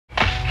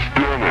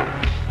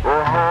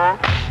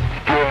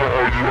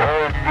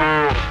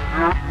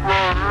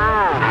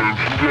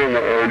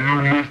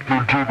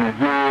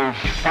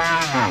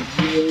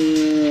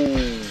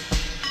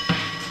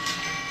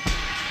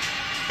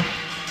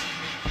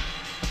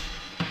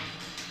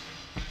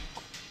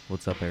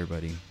What's up,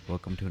 everybody?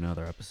 Welcome to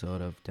another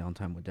episode of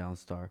Downtime with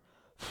Downstar.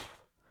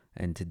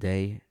 And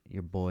today,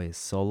 your boy is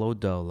solo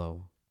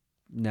dolo.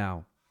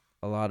 Now,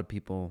 a lot of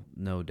people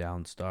know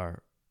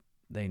Downstar.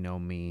 They know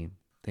me.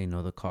 They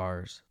know the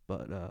cars.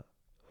 But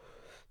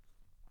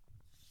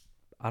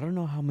I don't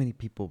know how many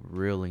people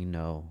really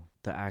know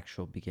the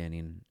actual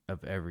beginning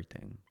of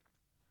everything.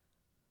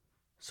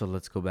 So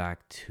let's go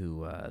back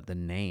to the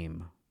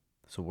name.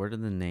 So where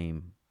did the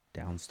name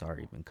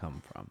Downstar even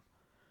come from?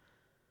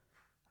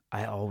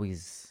 I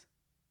always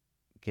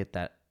get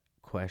that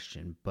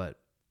question, but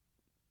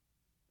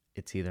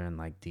it's either in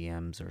like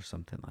DMs or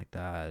something like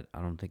that.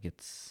 I don't think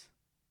it's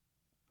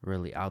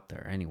really out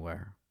there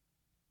anywhere.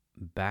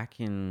 Back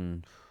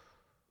in,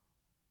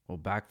 well,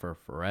 back for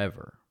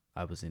forever,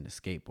 I was into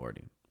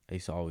skateboarding. I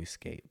used to always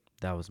skate.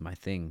 That was my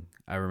thing.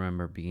 I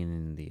remember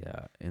being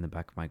in the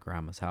back of my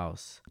grandma's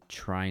house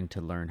trying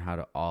to learn how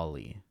to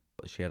ollie.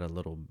 She had a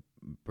little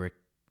brick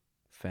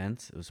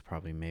fence. It was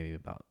probably maybe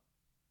about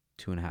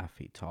 2.5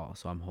 feet tall.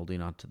 So I'm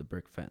holding onto the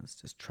brick fence,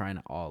 just trying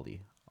to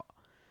ollie,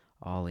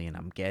 and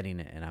I'm getting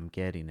it,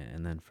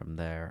 and then from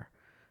there,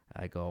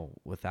 I go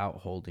without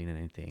holding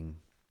anything.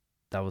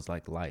 That was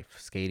like life.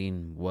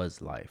 Skating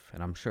was life,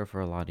 and I'm sure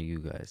for a lot of you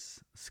guys,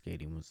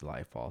 skating was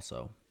life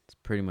also. It's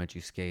pretty much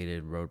you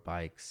skated, rode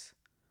bikes,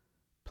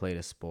 played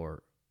a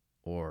sport,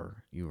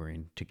 or you were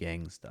into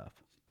gang stuff.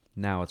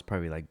 Now it's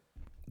probably like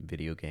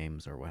video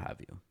games or what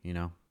have you, you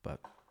know? But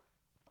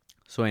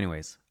so,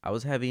 anyways, I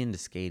was heavy into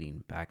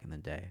skating back in the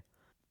day,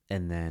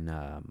 and then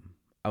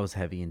I was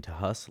heavy into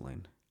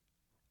hustling.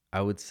 I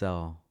would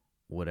sell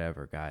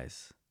whatever,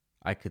 guys.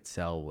 I could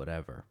sell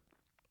whatever.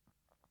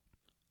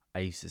 I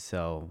used to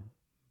sell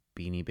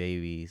Beanie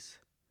Babies.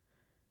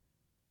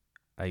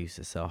 I used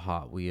to sell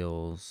Hot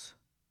Wheels.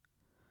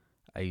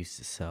 I used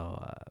to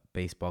sell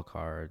baseball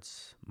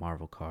cards,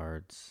 Marvel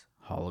cards,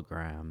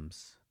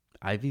 holograms.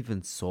 I've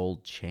even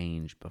sold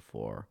change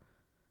before.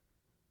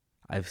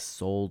 I've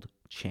sold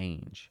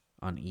change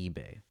on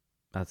eBay.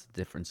 That's a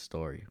different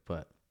story,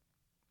 but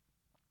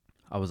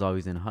I was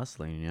always in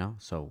hustling, you know?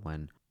 So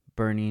when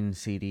burning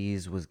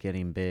CDs was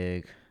getting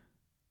big,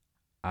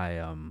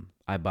 I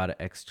bought an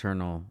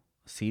external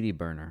CD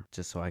burner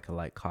just so I could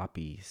like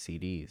copy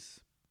CDs.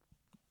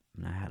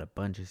 And I had a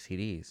bunch of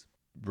CDs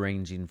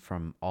ranging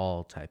from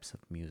all types of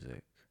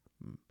music.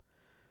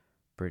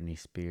 Britney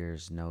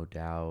Spears, No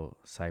Doubt,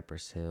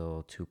 Cypress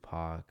Hill,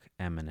 Tupac,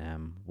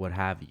 Eminem, what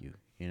have you,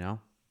 you know?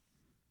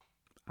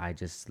 I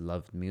just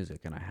loved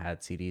music and I had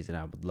CDs and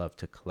I would love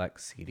to collect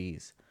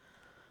CDs.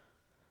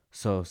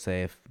 So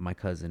say if my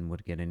cousin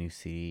would get a new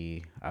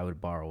CD, I would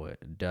borrow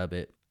it, dub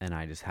it, and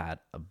I just had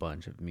a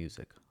bunch of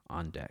music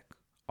on deck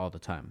all the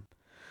time.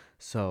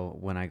 So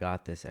when I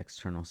got this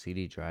external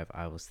CD drive,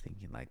 I was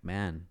thinking like,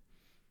 man,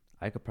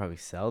 I could probably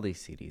sell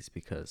these CDs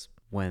because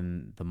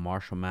when the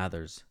Marshall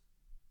Mathers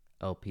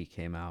LP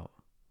came out,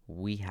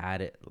 we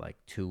had it like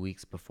 2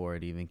 weeks before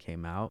it even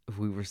came out.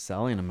 We were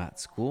selling them at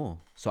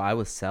school. So I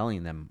was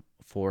selling them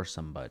for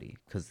somebody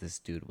because this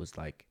dude was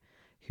like,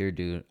 here,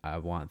 dude, I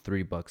want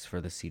 $3 for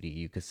the CD.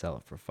 You could sell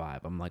it for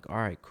 5. I'm like, all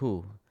right,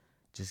 cool.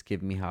 Just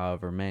give me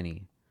however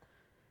many.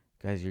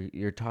 Guys,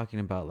 you're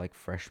talking about like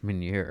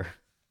freshman year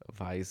of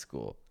high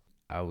school.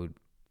 I would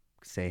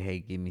say, hey,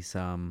 give me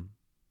 10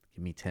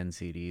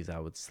 CDs. I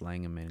would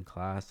slang them in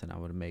class and I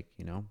would make,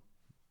 $20.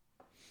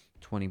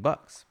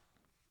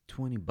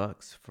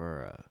 $20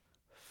 for a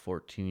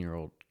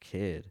 14-year-old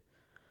kid.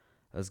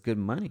 That's good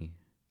money.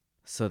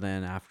 So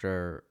then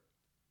after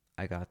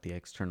I got the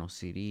external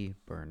CD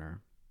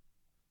burner,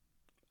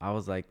 I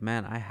was like,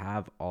 man, I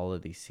have all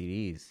of these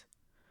CDs.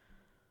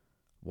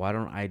 Why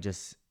don't I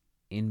just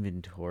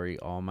inventory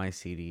all my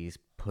CDs,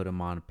 put them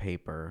on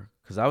paper?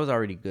 Because I was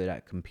already good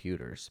at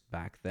computers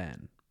back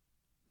then,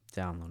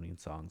 downloading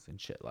songs and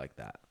shit like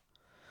that.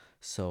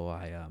 So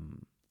I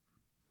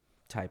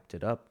typed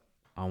it up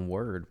on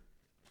Word,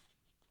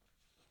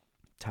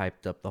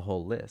 typed up the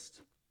whole list.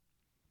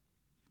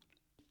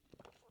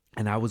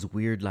 And I was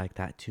weird like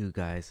that too,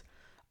 guys.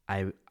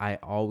 I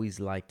always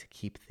like to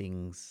keep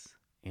things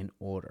in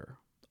order.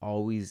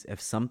 Always,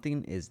 if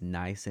something is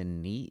nice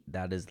and neat,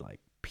 that is like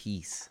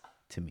peace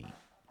to me.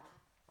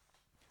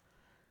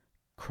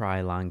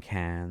 Krylon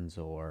cans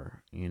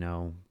or,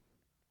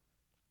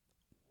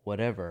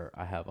 whatever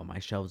I have on my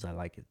shelves, I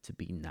like it to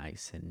be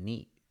nice and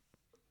neat.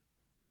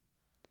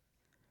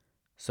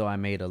 So I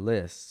made a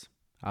list,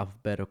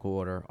 alphabetical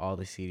order, all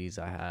the CDs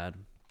I had.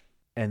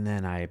 And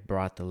then I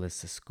brought the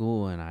list to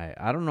school and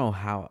I don't know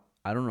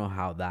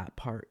how that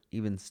part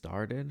even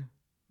started,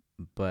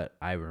 but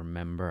I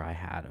remember I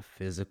had a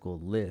physical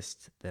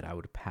list that I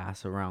would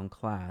pass around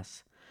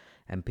class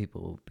and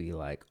people would be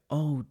like,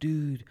 "Oh,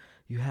 dude,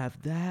 you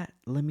have that?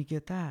 Let me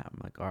get that." I'm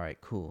like, "All right,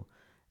 cool."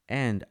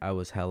 And I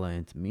was hella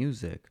into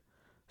music,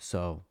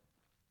 so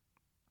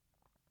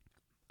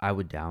I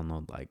would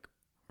download like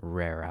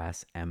rare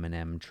ass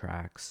Eminem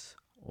tracks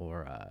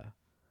or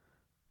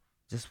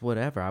just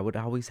whatever. I would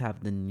always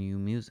have the new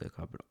music.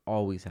 I would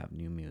always have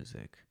new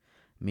music.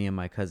 Me and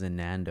my cousin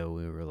Nando,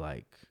 we were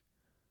like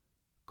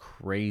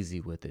crazy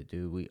with it,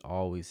 dude. We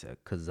always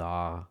had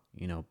Kazaa,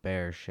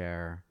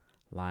 BearShare,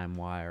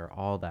 LimeWire,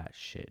 all that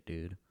shit,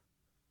 dude.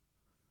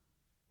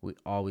 We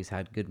always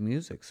had good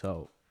music,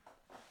 so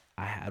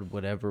I had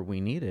whatever we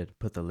needed.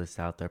 Put the list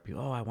out there.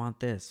 People, oh, I want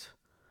this.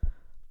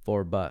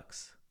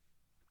 $4.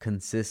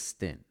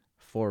 Consistent.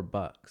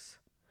 $4.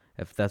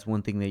 If that's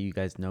one thing that you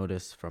guys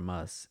notice from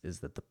us, is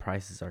that the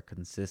prices are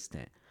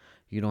consistent.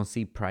 You don't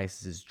see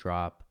prices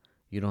drop.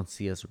 You don't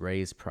see us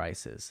raise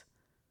prices.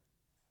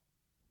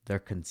 They're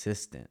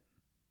consistent.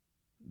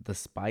 The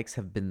spikes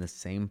have been the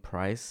same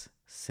price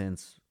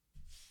since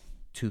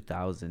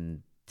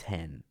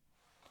 2010.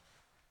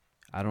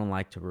 I don't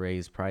like to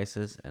raise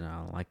prices and I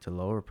don't like to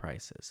lower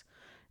prices.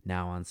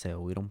 Now on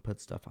sale, we don't put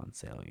stuff on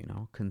sale,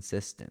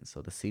 consistent.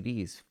 So the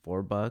CDs,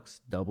 $4,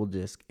 double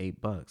disc,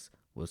 $8.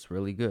 What's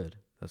really good.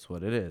 That's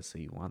what it is. So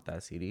you want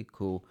that CD?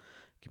 Cool.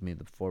 Give me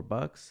the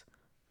 $4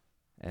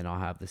 and I'll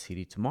have the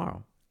CD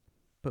tomorrow.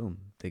 Boom.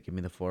 They give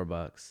me the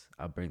 $4.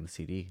 I'll bring the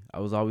CD. I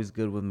was always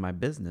good with my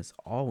business,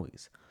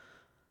 always.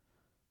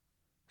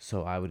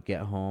 So I would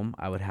get home,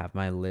 I would have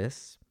my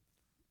list,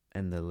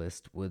 and the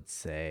list would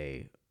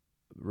say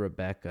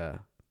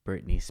Rebecca,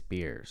 Britney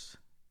Spears.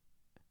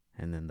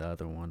 And then the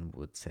other one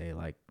would say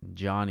like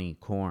Johnny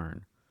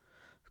Corn.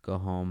 Go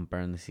home,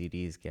 burn the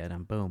CDs, get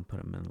them, boom,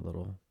 put them in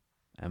little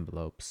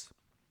envelopes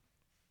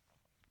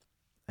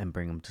and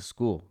bring them to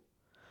school.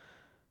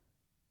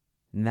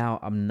 Now,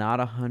 I'm not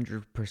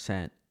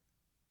 100%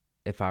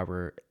 if I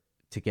were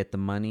to get the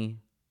money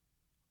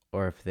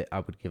or if I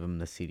would give them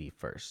the CD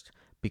first.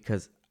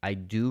 Because I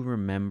do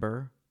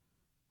remember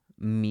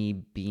me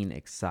being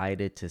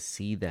excited to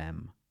see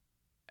them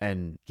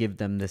and give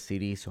them the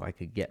CD so I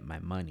could get my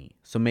money.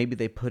 So maybe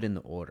they put in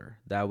the order.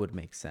 That would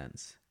make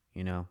sense,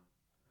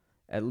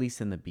 at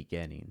least in the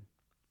beginning.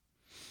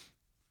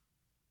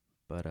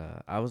 But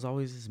I was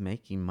always just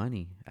making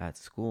money at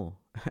school.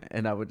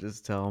 And I would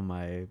just tell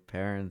my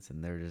parents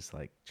and they're just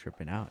like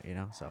tripping out,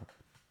 So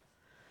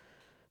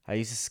I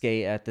used to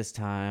skate at this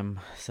time,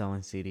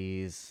 selling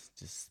CDs,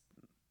 just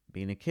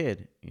being a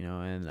kid,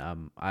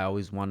 and I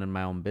always wanted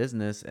my own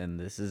business. And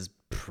this is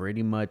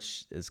pretty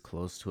much as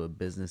close to a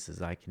business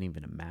as I can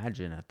even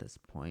imagine at this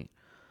point.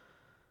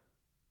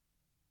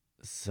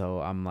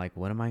 So I'm like,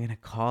 what am I going to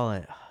call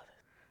it?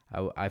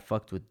 I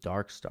fucked with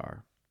Dark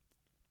Star.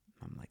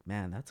 I'm like,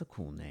 man, that's a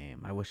cool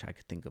name. I wish I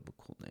could think of a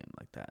cool name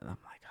like that. And I'm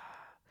like,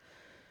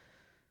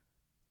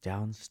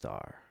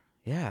 Downstar.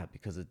 Yeah,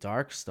 because a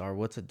dark star,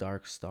 what's a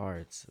dark star?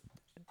 It's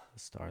a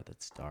star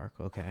that's dark.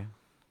 Okay.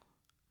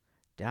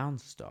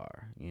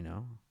 Downstar,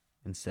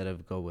 Instead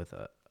of go with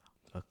a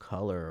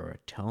color or a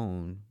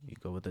tone, you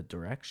go with a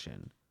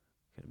direction.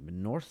 Could have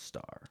been North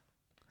Star,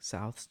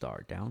 South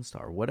Star,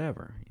 Downstar,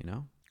 whatever,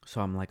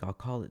 So I'm like, I'll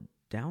call it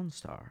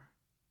Downstar.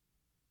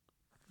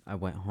 I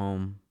went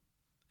home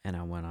and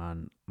I went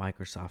on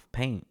Microsoft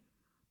Paint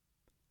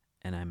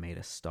and I made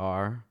a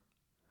star,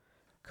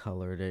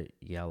 colored it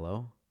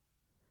yellow,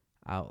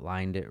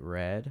 outlined it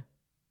red,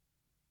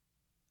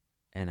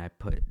 and I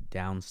put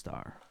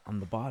Downstar on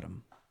the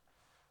bottom.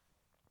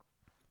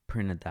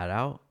 Printed that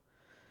out,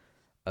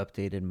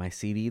 updated my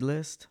CD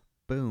list,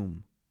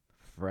 boom,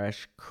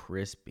 fresh,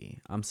 crispy.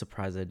 I'm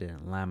surprised I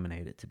didn't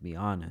laminate it, to be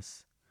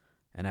honest.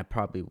 And I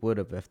probably would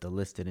have if the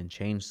list didn't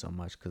change so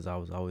much because I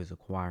was always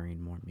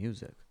acquiring more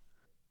music.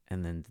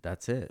 And then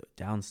that's it,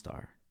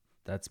 Downstar.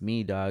 That's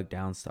me, dog,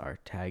 Downstar.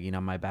 Tagging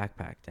on my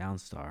backpack,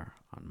 Downstar.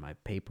 On my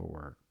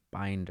paperwork,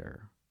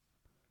 binder,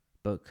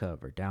 book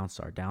cover,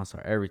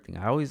 Downstar, everything.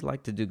 I always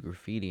like to do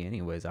graffiti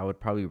anyways. I would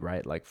probably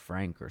write like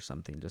Frank or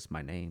something, just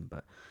my name.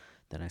 But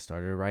then I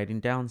started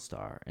writing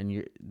Downstar.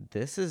 And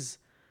this is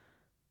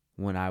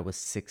when I was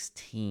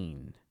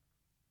 16.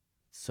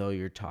 So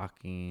you're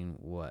talking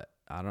what?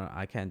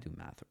 I can't do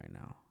math right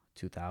now.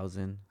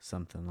 2000,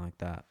 something like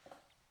that.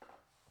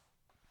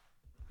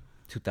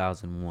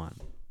 2001.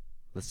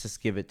 Let's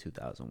just give it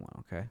 2001,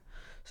 okay?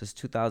 So it's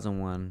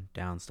 2001,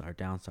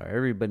 Downstar.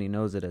 Everybody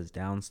knows it as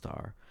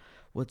Downstar.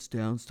 What's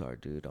Downstar,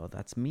 dude? Oh,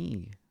 that's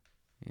me,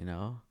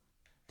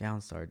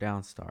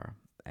 Downstar.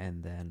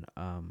 And then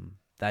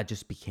that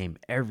just became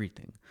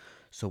everything.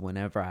 So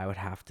whenever I would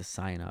have to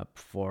sign up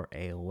for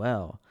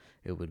AOL,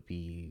 it would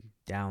be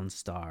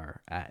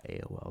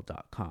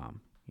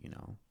downstar@aol.com,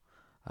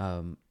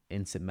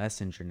 Instant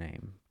Messenger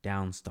name,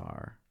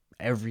 Downstar.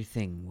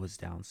 Everything was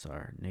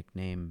Downstar.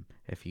 Nickname,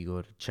 if you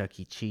go to Chuck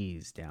E.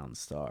 Cheese,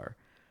 Downstar.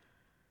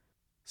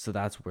 So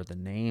that's where the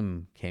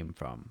name came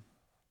from.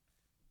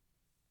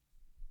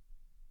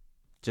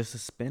 Just a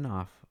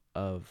spin-off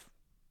of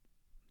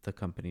the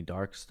company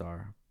Dark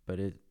Star,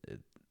 but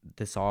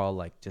this all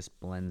like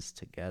just blends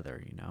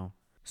together,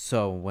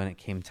 So when it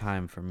came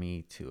time for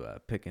me to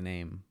pick a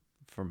name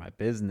for my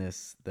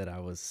business that I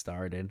was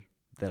started,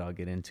 that I'll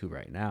get into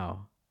right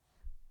now,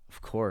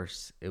 of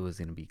course it was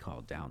going to be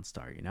called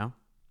Downstar,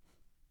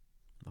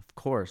 Of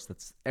course,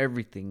 that's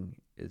everything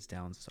is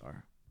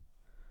Downstar.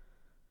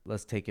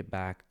 Let's take it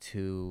back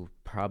to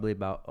probably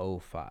about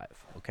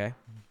 2005, okay?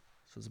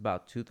 So it's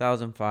about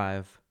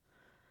 2005.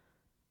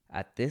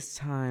 At this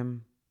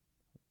time,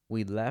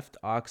 We left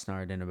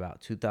Oxnard in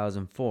about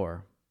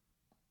 2004,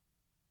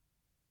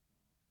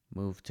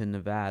 moved to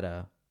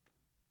Nevada,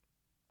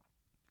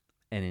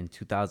 and in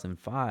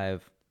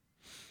 2005,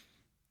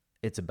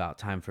 it's about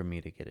time for me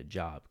to get a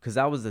job. Because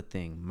that was the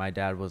thing. My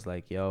dad was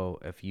like, yo,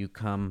 if you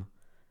come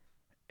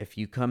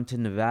to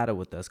Nevada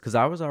with us, because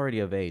I was already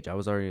of age. I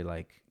was already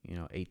like,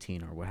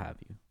 18 or what have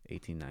you,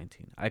 18,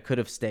 19. I could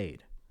have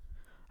stayed.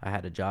 I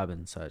had a job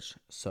and such.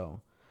 So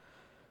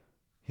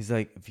he's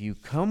like, if you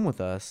come with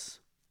us,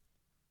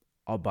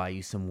 I'll buy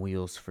you some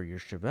wheels for your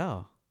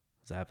Chevelle.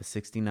 So I have a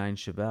 69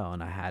 Chevelle,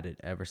 and I had it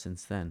ever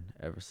since then.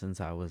 Ever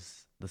since I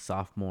was the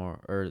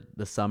sophomore or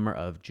the summer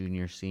of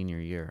senior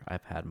year,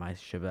 I've had my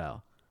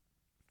Chevelle.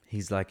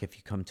 He's like, if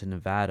you come to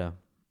Nevada,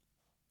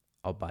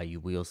 I'll buy you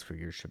wheels for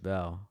your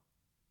Chevelle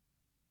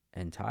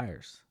and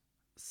tires.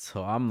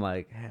 So I'm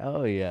like,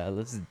 hell yeah,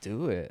 let's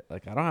do it.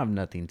 Like, I don't have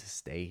nothing to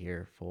stay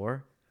here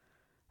for.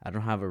 I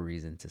don't have a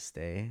reason to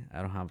stay.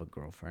 I don't have a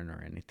girlfriend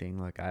or anything.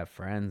 Like, I have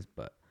friends,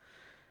 but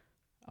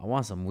I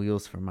want some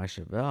wheels for my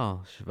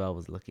Chevelle. Chevelle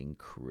was looking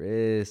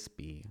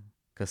crispy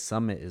because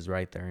Summit is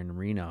right there in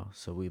Reno.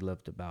 So we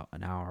lived about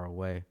an hour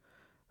away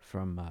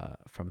from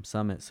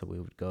Summit. So we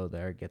would go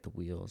there, get the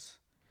wheels.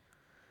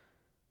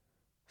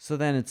 So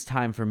then it's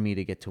time for me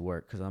to get to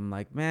work because I'm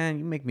like, man,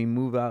 you make me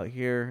move out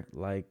here.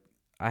 Like,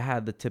 I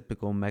had the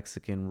typical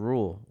Mexican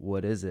rule.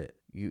 What is it?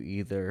 You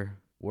either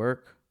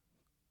work,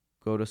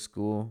 go to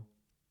school,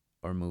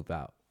 or move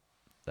out.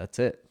 That's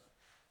it.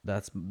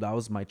 That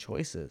was my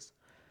choices.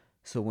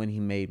 So when he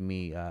made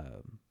me,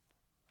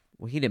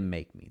 well, he didn't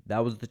make me.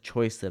 That was the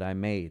choice that I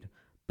made.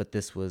 But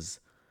this was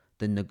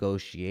the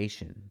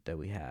negotiation that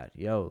we had.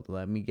 Yo,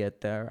 let me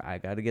get there. I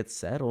got to get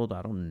settled.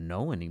 I don't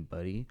know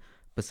anybody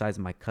besides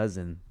my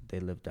cousin. They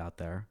lived out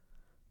there.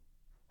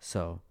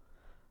 So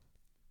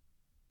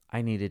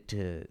I needed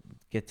to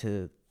get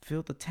to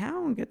feel the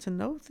town, get to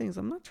know things.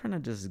 I'm not trying to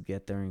just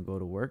get there and go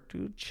to work,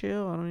 dude.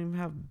 Chill. I don't even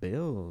have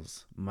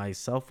bills. My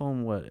cell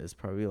phone, is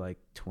probably like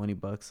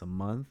 $20 a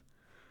month.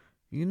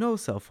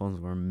 Cell phones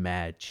were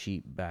mad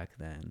cheap back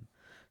then.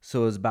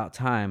 So it was about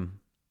time.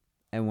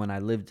 And when I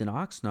lived in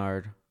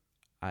Oxnard,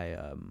 I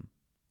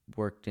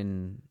worked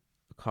in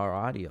car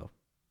audio.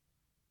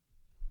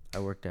 I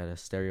worked at a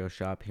stereo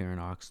shop here in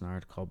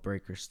Oxnard called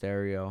Breaker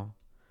Stereo.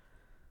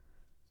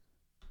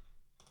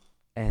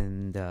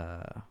 And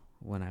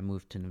when I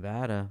moved to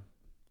Nevada,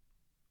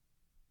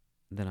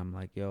 then I'm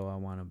like, yo, I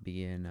want to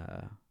be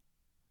I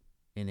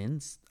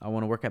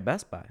want to work at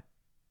Best Buy.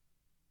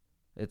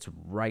 It's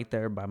right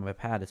there by my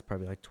pad. It's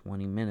probably like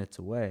 20 minutes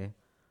away.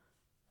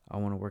 I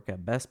want to work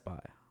at Best Buy.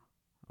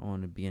 I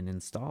want to be an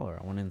installer.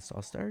 I want to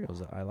install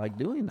stereos. I like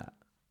doing that.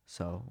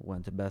 So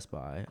went to Best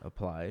Buy,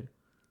 applied,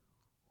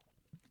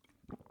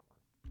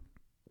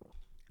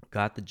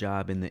 got the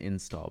job in the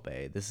install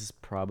bay. This is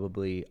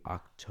probably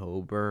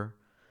October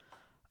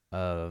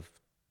of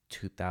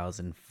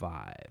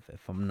 2005,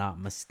 if I'm not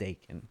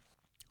mistaken.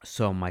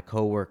 So my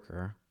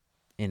coworker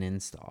in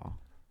install,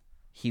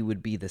 he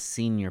would be the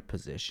senior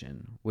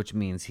position, which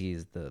means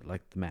he's the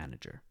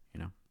manager,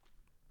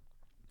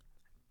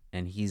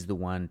 and he's the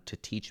one to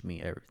teach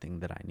me everything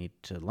that I need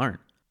to learn.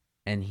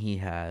 And he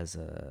has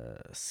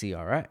a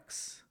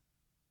CRX.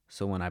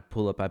 So when I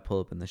pull up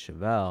in the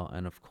Chevelle,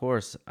 and of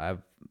course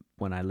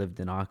when I lived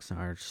in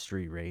Oxnard,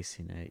 street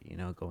racing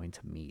it, going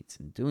to meets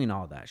and doing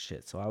all that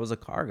shit. So I was a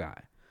car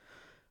guy.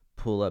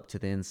 Pull up to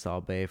the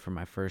install bay for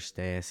my first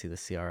day. I see the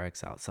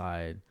CRX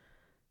outside.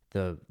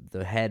 The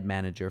head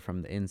manager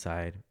from the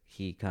inside,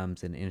 he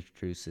comes and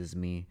introduces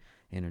me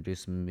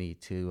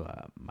to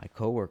my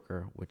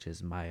coworker, which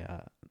is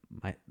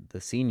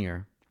the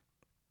senior,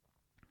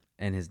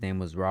 and his name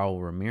was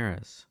Raul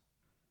Ramirez.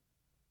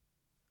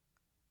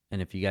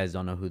 And if you guys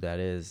don't know who that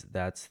is,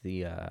 that's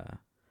the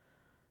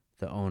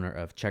owner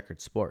of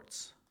Checkered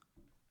Sports.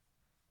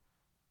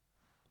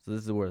 So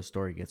this is where the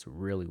story gets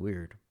really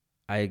weird.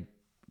 I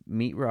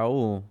meet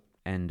Raul,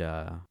 and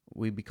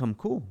we become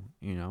cool.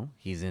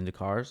 He's into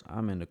cars.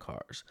 I'm into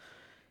cars.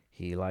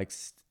 He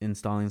likes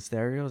installing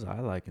stereos. I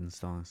like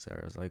installing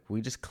stereos. Like,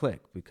 we just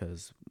click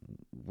because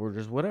we're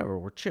just whatever.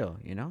 We're chill,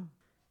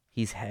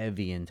 He's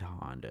heavy into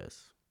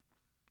Hondas.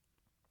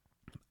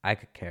 I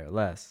could care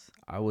less.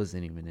 I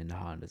wasn't even into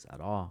Hondas at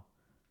all.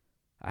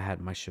 I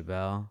had my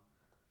Chevelle,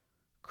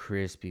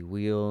 crispy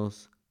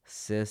wheels,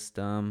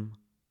 system,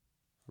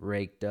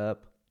 raked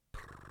up,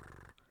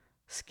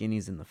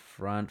 skinnies in the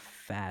front,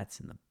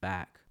 fats in the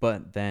back.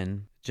 But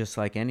then, just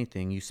like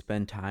anything, you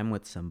spend time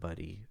with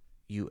somebody,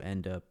 you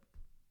end up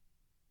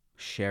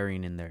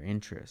sharing in their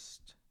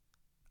interest.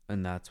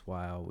 And that's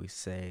why I always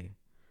say,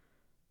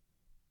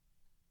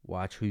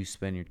 watch who you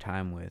spend your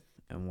time with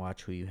and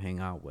watch who you hang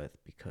out with,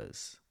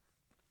 because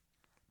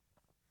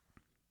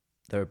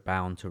they're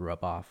bound to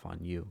rub off on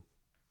you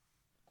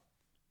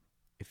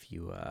if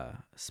you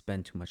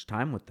spend too much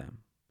time with them,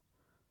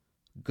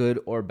 good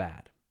or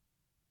bad.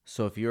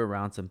 So if you're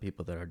around some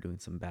people that are doing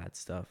some bad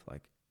stuff,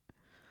 like,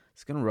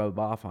 it's going to rub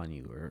off on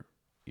you, or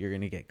you're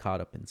going to get caught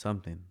up in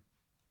something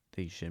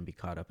that you shouldn't be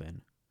caught up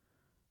in.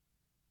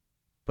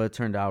 But it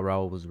turned out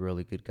Raul was a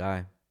really good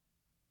guy.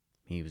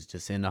 He was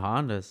just into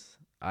Hondas.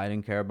 I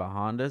didn't care about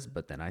Hondas,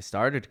 but then I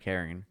started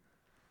caring.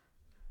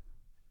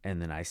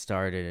 And then I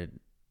started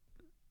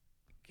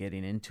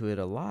getting into it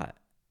a lot.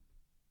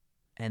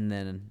 And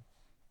then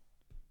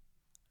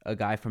a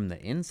guy from the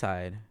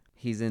inside,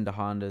 he's into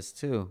Hondas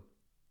too.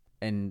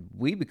 And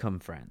we become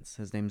friends.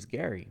 His name's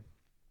Gary.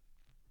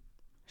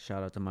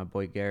 Shout out to my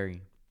boy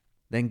Gary.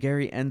 Then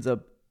Gary ends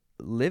up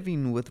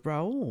living with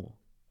Raul.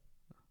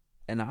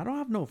 And I don't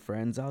have no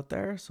friends out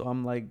there. So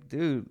I'm like,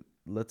 dude,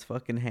 let's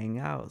fucking hang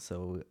out.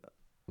 So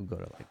we go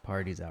to like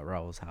parties at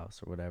Raul's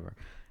house or whatever.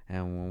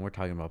 And when we're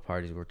talking about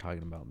parties, we're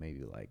talking about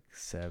maybe like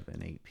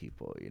 7, 8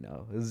 people, you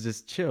know. It's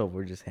just chill.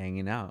 We're just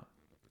hanging out.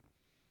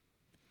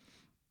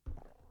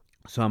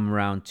 So I'm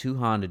around 2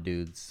 Honda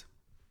dudes.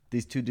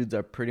 These 2 dudes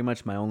are pretty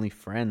much my only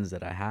friends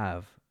that I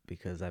have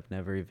because I've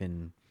never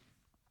even...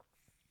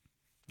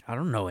 I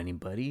don't know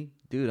anybody.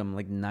 Dude, I'm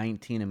like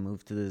 19 and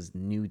moved to this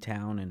new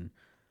town and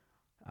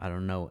I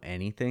don't know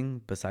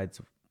anything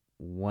besides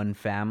one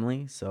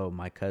family. So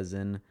my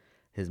cousin,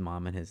 his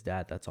mom, and his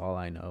dad, that's all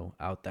I know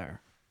out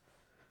there.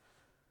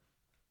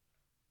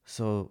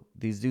 So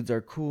these dudes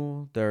are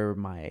cool. They're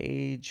my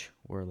age.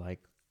 We're like,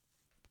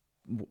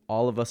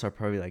 all of us are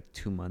probably like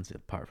 2 months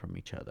apart from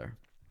each other.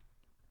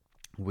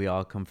 We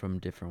all come from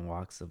different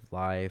walks of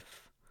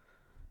life.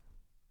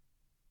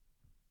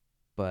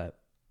 But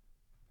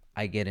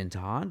I get into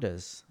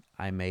Hondas.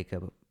 I make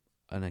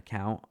an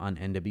account on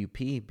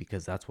NWP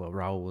because that's what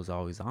Raul was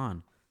always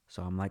on.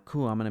 So I'm like,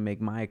 cool, I'm going to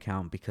make my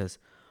account because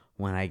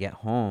when I get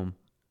home,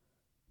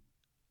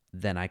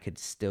 then I could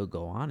still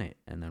go on it.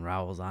 And then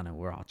Raul's on it.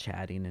 We're all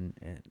chatting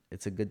and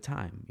it's a good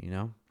time, you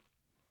know?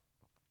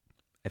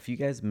 If you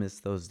guys miss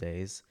those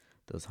days,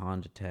 those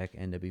Honda Tech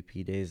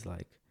NWP days,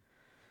 like,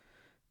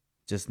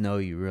 just know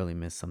you really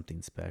missed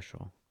something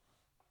special.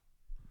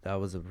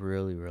 That was a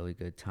really, really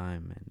good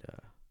time. And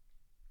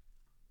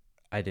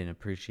I didn't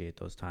appreciate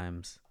those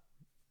times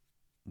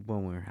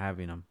when we were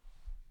having them.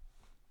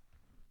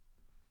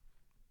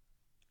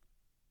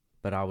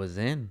 But I was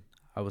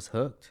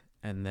hooked.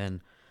 And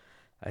then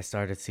I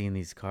started seeing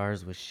these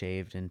cars with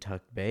shaved and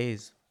tucked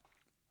bays.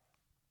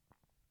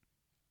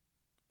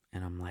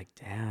 And I'm like,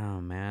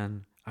 damn,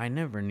 man. I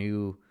never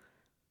knew,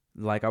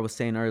 like I was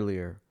saying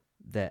earlier,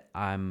 that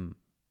I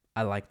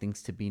like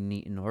things to be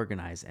neat and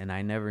organized. And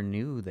I never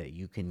knew that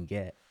you can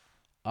get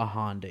a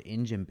Honda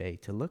engine bay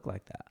to look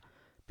like that.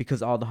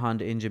 Because all the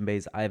Honda engine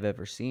bays I've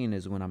ever seen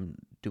is when I'm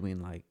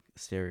doing like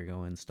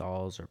stereo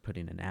installs or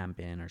putting an amp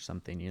in or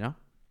something, you know?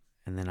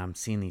 And then I'm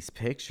seeing these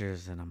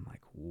pictures and I'm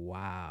like,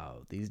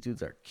 wow, these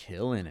dudes are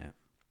killing it.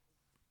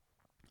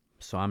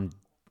 So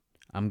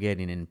I'm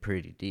getting in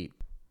pretty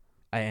deep.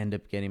 I end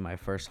up getting my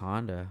first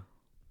Honda,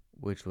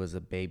 which was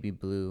a baby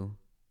blue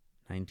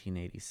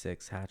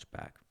 1986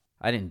 hatchback.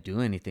 I didn't do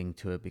anything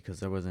to it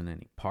because there wasn't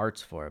any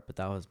parts for it, but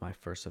that was my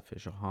first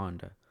official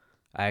Honda.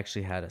 I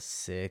actually had a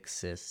 6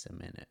 system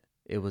in it.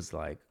 It was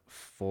like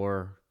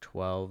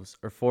 412s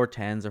or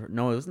 410s or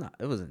no, it was not.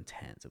 It wasn't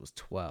 10s. It was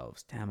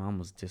 12s. Damn, I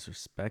almost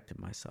disrespected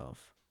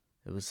myself.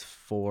 It was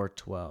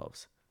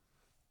 412s.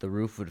 The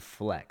roof would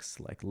flex,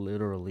 like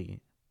literally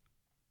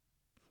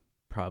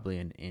probably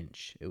an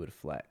inch. It would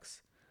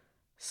flex,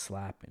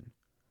 slapping.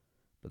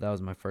 But that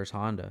was my first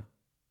Honda.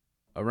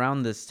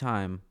 Around this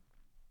time,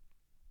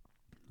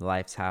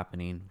 life's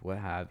happening, what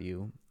have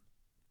you.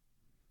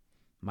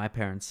 My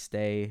parents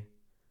stay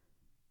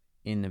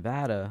in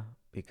Nevada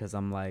because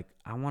I'm like,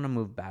 I want to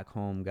move back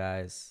home,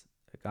 guys.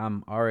 Like,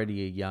 I'm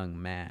already a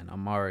young man.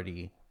 I'm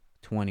already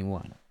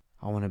 21.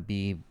 I want to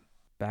be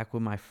back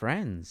with my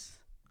friends.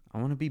 I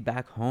want to be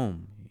back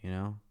home, you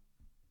know?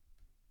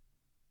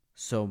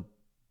 So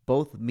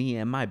both me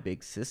and my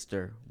big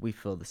sister, we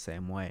feel the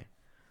same way.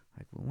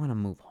 Like, we want to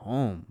move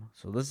home.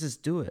 So let's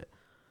just do it.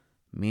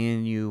 Me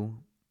and you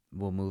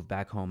will move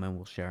back home and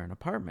we'll share an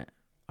apartment.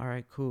 All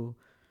right, cool.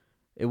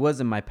 It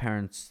wasn't my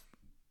parents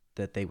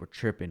that they were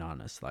tripping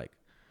on us. Like,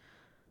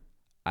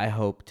 I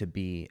hope to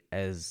be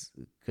as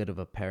good of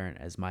a parent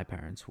as my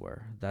parents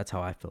were. That's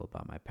how I feel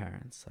about my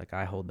parents. Like,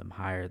 I hold them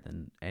higher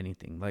than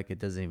anything. Like, it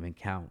doesn't even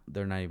count.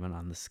 They're not even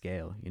on the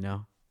scale, you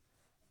know?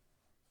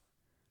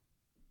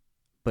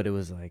 But it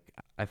was like,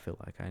 I feel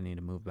like I need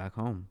to move back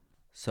home.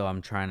 So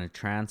I'm trying to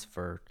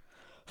transfer.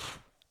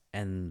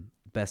 And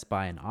Best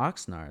Buy and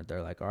Oxnard,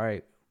 they're like, all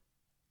right,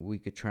 we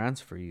could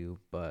transfer you,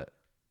 but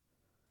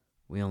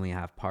we only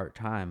have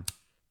part-time.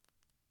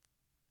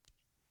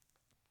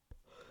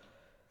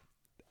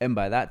 And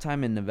by that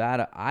time in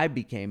Nevada, I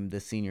became the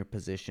senior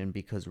position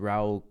because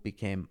Raul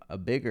became a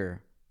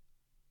bigger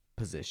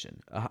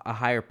position, a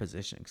higher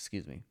position,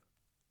 excuse me.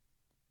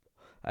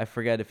 I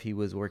forget if he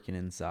was working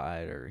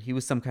inside or he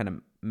was some kind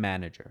of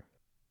manager.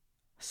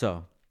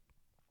 So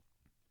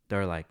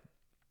they're like,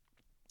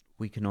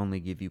 we can only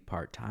give you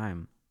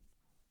part-time.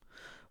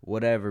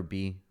 Whatever,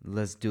 B,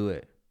 let's do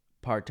it.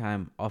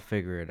 Part-time, I'll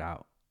figure it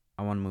out.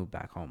 I want to move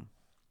back home.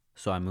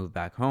 So I moved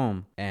back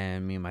home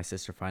and me and my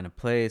sister find a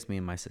place. Me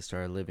and my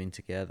sister are living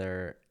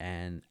together.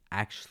 And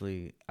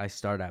actually, I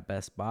start at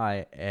Best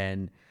Buy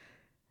and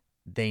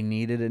they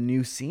needed a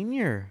new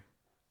senior.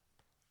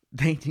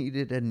 They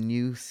needed a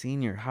new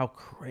senior. How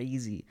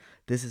crazy.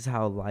 This is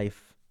how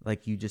life,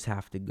 like, you just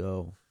have to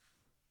go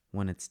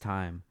when it's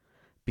time.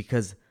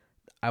 Because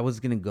I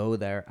was going to go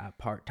there at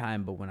part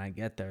time, but when I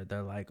get there,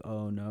 they're like,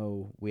 oh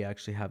no, we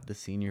actually have the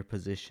senior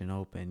position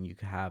open. You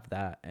can have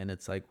that. And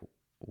it's like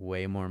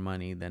way more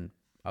money than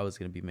I was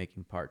going to be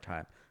making part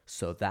time.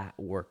 So that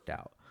worked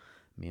out.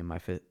 Me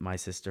and my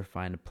sister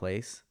find a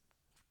place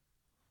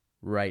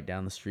right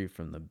down the street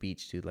from the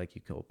beach, dude. Like,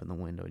 you could open the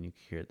window and you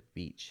could hear the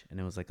beach. And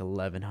it was like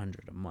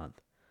 $1,100 a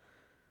month.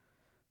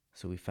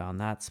 So we found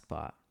that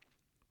spot.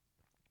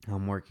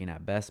 I'm working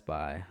at Best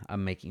Buy.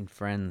 I'm making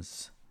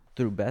friends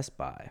through Best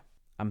Buy.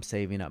 I'm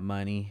saving up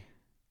money,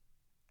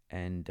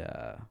 and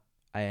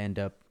I end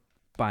up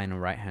buying a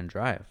right-hand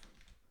drive.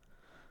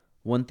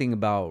 One thing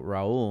about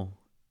Raul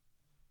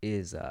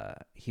is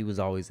he was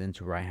always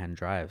into right-hand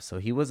drives. So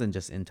he wasn't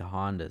just into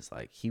Hondas.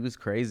 Like, he was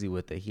crazy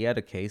with it. He had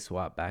a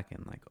K-Swap back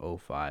in like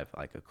 '05,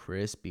 like a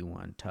crispy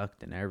one,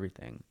 tucked and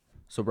everything.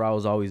 So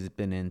Raul's always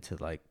been into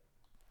like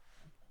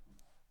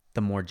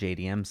the more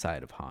JDM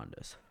side of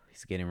Hondas.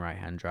 He's getting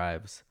right-hand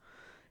drives.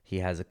 He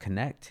has a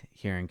Connect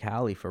here in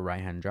Cali for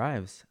right-hand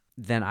drives.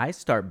 Then I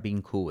start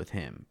being cool with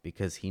him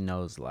because he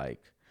knows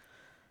like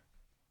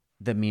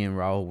that me and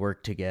Raul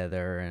work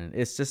together, and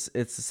it's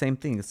the same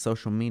thing. It's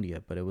social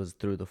media, but it was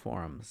through the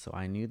forums. So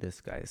I knew this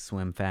guy,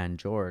 swim fan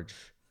George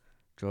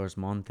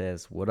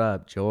Montes. What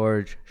up,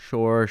 George?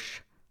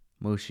 Shorsh,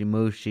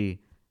 Mushi,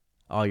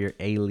 all your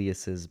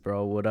aliases,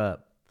 bro. What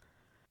up?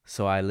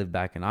 So I live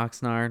back in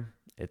Oxnard.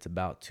 It's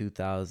about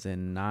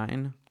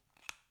 2009.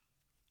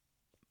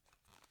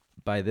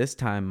 By this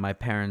time, my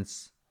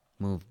parents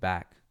moved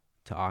back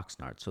to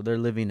Oxnard. So they're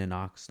living in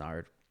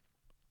Oxnard.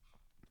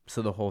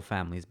 So the whole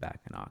family's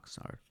back in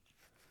Oxnard.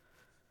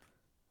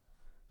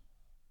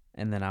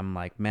 And then I'm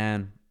like,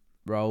 man,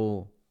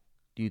 Raul,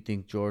 do you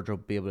think George will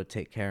be able to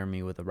take care of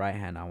me with a right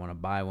hand? I want to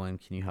buy one.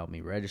 Can you help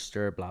me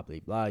register? Blah, blah,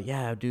 blah.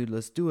 Yeah, dude,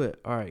 let's do it.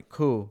 All right,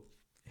 cool.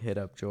 Hit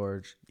up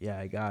George. Yeah,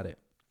 I got it.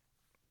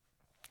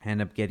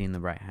 End up getting the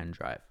right hand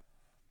drive.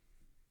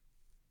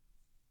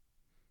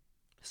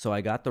 So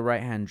I got the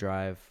right hand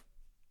drive,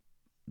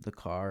 the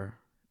car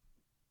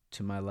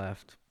to my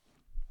left,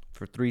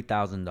 for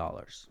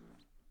 $3,000.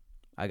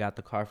 I got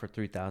the car for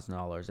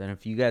 $3,000. And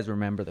if you guys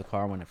remember the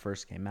car when it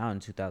first came out in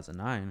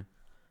 2009,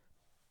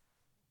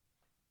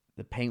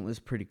 the paint was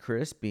pretty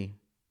crispy.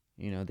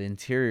 You know, the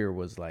interior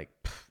was like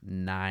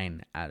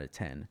 9 out of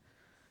 10.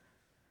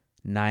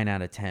 9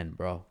 out of 10,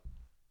 bro.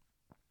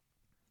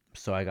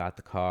 So I got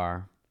the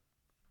car.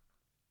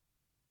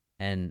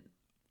 And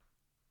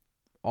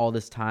all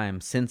this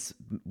time, since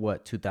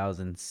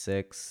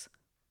 2006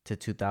 to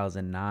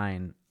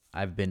 2009,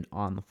 I've been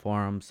on the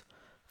forums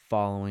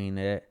following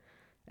it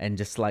and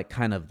just like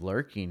kind of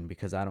lurking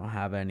because I don't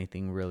have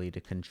anything really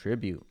to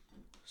contribute.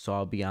 So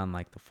I'll be on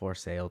like the for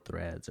sale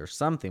threads or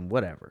something,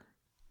 whatever.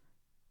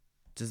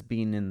 Just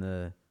being in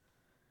the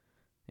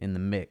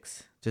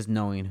mix, just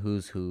knowing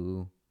who's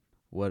who,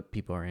 what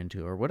people are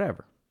into or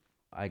whatever.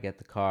 I get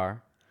the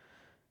car,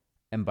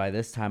 and by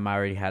this time I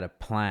already had a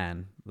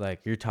plan.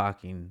 Like, you're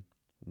talking,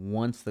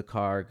 once the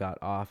car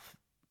got off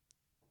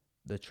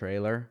the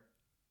trailer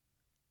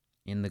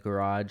in the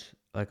garage,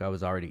 like, I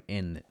was already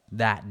in it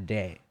that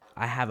day.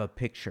 I have a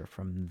picture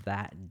from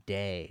that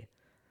day.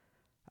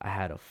 I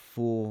had a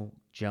full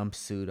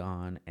jumpsuit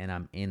on, and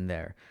I'm in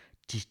there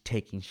just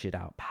taking shit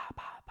out.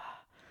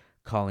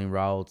 Calling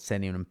Raul,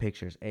 sending him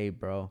pictures. Hey,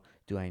 bro,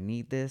 do I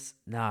need this?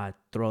 Nah,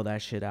 throw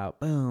that shit out.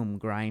 Boom,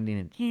 grinding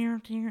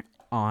it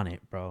on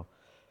it, bro.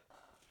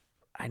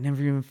 I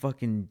never even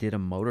fucking did a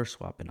motor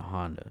swap in a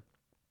Honda.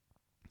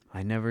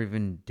 I never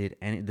even did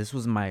any. This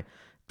was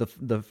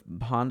the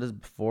Hondas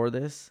before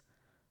this.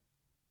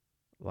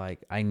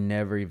 Like, I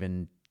never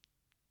even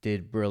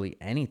did really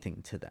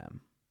anything to them.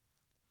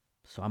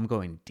 So I'm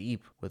going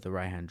deep with the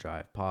right-hand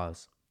drive.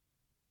 Pause.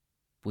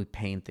 We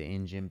paint the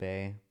engine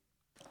bay.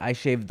 I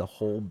shaved the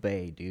whole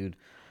bay, dude.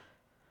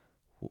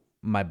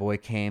 My boy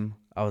came.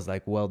 I was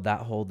like, weld that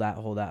hole.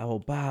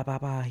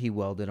 He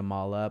welded them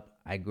all up.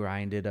 I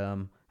grinded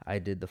them. I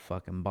did the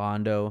fucking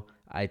Bondo.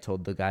 I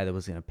told the guy that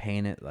was going to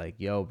paint it, like,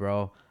 yo,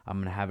 bro, I'm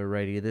going to have it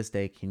ready this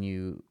day. Can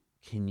you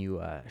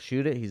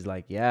shoot it? He's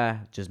like, yeah,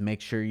 just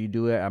make sure you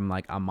do it. I'm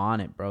like, I'm on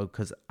it, bro,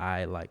 because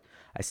I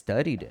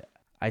studied it.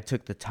 I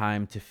took the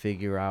time to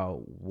figure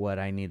out what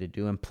I need to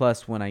do. And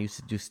plus, when I used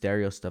to do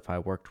stereo stuff, I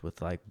worked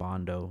with like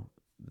Bondo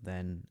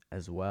then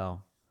as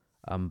well.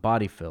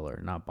 Body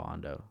filler, not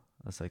Bondo.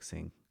 That's like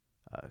saying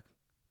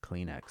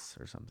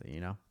Kleenex or something, you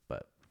know?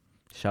 But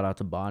shout out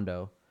to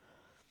Bondo.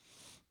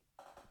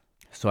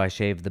 So I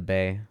shaved the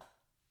bay.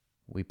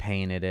 We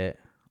painted it.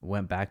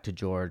 Went back to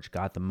George,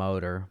 got the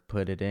motor,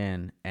 put it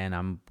in, and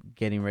I'm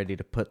getting ready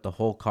to put the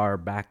whole car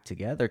back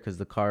together because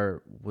the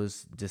car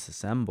was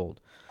disassembled.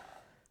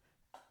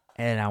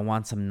 And I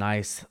want some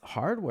nice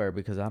hardware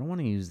because I don't want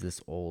to use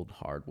this old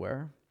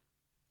hardware.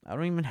 I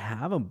don't even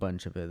have a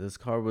bunch of it. This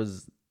car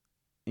was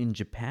in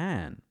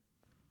Japan.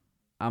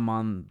 I'm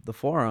on the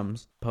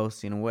forums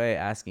posting away,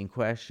 asking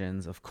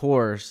questions. Of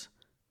course,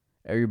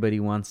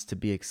 everybody wants to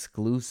be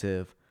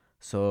exclusive.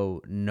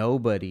 So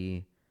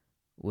nobody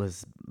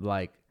was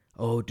like,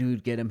 oh,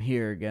 dude, get him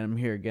here, get him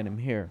here, get him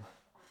here.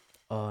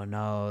 Oh,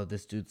 no,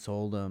 this dude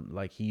sold him.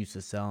 Like, he used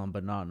to sell him,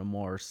 but not no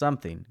more, or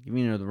something. Give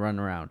me the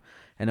runaround.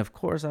 And of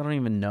course, I don't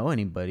even know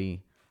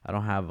anybody. I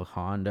don't have a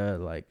Honda.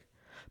 Like,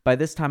 by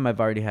this time, I've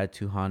already had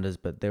two Hondas,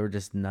 but they were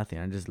just nothing.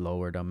 I just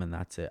lowered them, and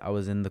that's it. I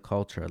was in the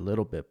culture a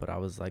little bit, but I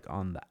was like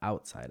on the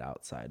outside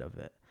of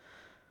it.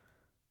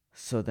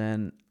 So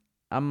then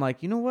I'm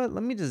like, you know what?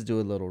 Let me just do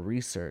a little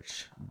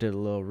research. Did a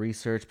little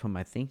research, put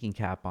my thinking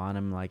cap on.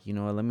 I'm like, you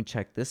know what? Let me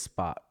check this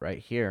spot right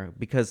here.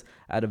 Because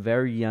at a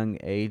very young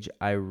age,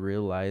 I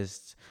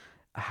realized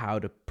how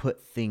to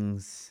put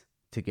things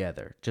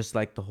together. Just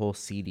like the whole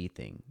CD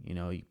thing. You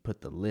know, you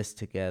put the list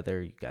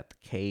together, you got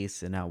the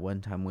case. And at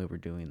one time we were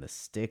doing the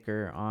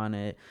sticker on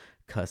it,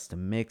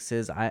 custom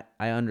mixes. I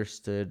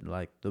understood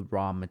like the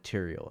raw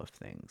material of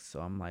things.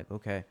 So I'm like,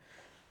 okay,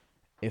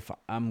 if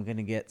I'm going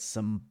to get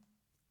some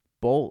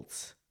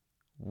bolts,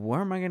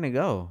 where am I going to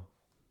go?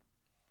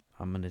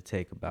 I'm going to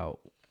take about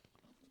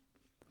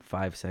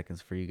 5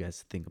 seconds for you guys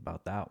to think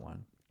about that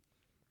one.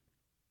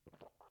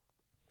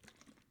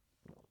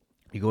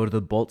 You go to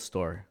the bolt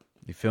store.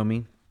 You feel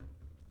me?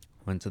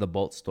 Went to the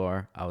bolt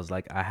store. I was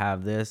like, I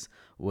have this.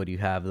 What do you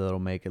have that'll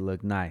make it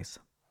look nice?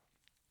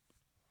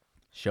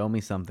 Show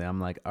me something. I'm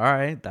like, all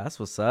right, that's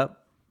what's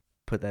up.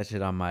 Put that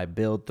shit on my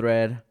build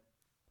thread.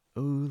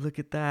 Ooh, look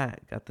at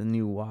that. Got the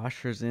new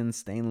washers in,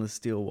 stainless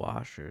steel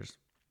washers.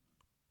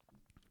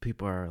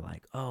 People are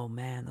like, oh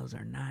man, those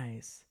are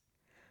nice.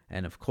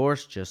 And of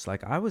course, just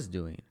like I was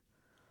doing,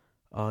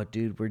 oh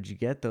dude, where'd you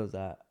get those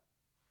at?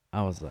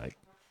 I was like,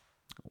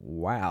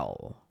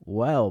 wow.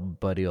 Well,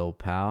 buddy old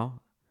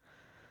pal,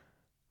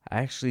 I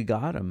actually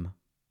got them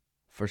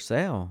for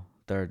sale.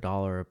 They're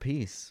 $1 a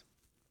piece.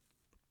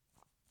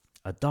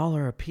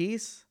 $1 a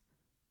piece?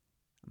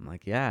 I'm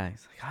like, yeah.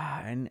 He's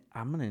like,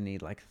 I'm going to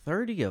need like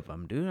 30 of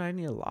them, dude. I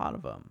need a lot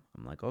of them.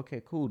 I'm like,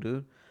 okay, cool,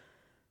 dude.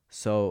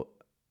 So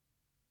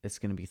it's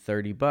going to be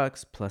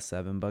 $30 plus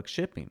 $7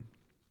 shipping.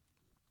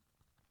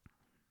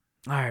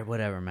 All right,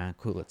 whatever, man.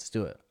 Cool, let's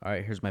do it. All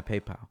right, here's my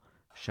PayPal.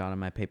 Shout out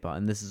my PayPal.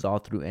 And this is all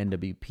through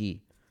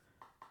NWP.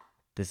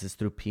 This is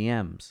through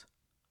PMs.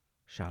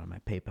 Shout out my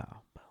PayPal.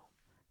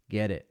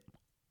 Get it.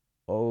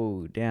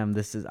 Oh, damn,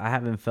 I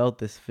haven't felt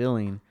this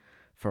feeling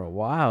for a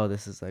while.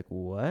 This is like,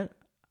 what?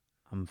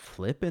 I'm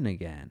flipping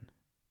again.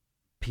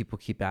 People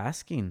keep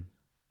asking.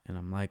 And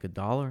I'm like,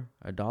 $1.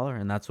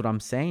 And that's what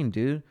I'm saying,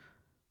 dude.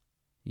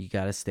 You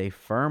got to stay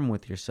firm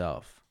with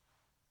yourself.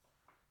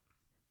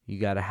 You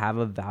got to have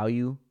a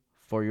value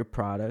for your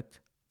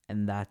product,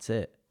 and that's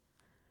it.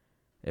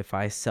 If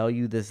I sell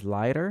you this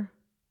lighter,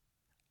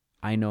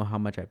 I know how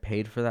much I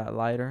paid for that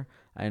lighter.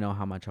 I know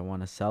how much I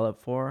want to sell it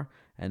for,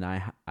 and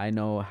I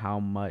know how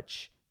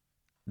much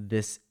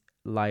this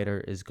lighter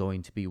is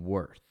going to be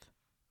worth.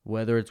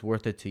 Whether it's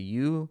worth it to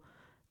you,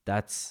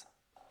 that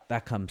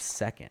comes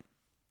second.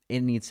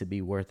 It needs to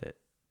be worth it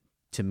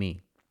to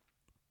me.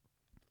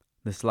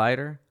 This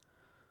lighter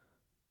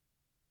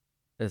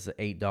is an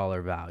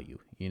 $8 value,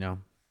 you know?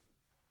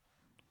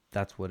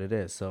 That's what it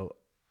is. So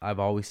I've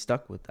always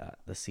stuck with that.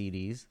 The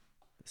CDs,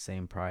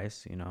 same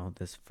price, you know,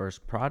 this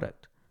first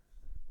product.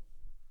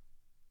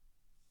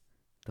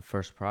 The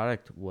first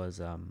product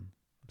was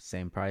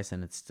same price,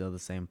 and it's still the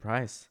same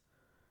price.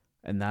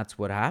 And that's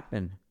what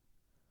happened.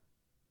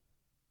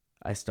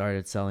 I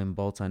started selling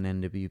bolts on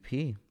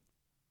NWP.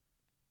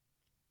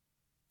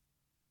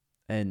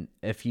 And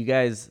if you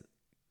guys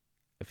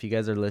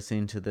are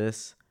listening to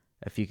this,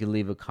 if you could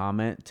leave a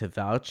comment to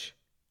vouch,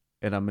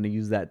 and I'm going to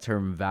use that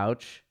term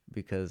vouch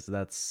because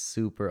that's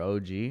super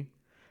OG.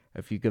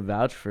 If you could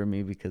vouch for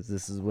me, because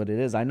this is what it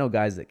is. I know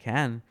guys that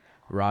can.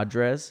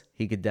 Rodrez,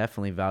 he could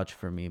definitely vouch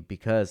for me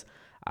because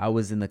I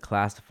was in the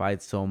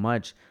classified so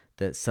much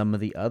that some of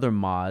the other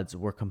mods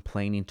were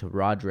complaining to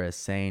Rodrez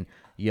saying,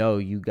 yo,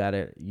 you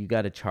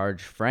gotta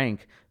charge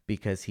Frank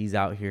because he's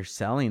out here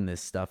selling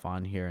this stuff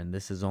on here, and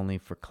this is only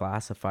for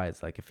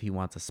classifieds. Like if he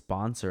wants to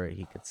sponsor it,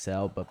 he could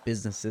sell, but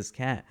businesses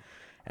can't.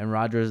 And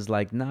Rodrez is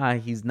like, nah,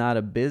 he's not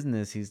a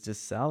business, he's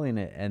just selling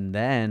it. And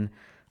then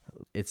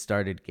it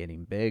started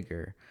getting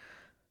bigger.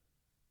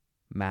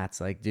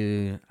 Matt's like,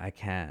 dude, I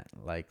can't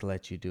like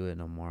let you do it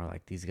no more.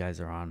 Like these guys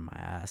are on my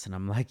ass. And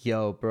I'm like,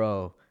 yo,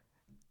 bro,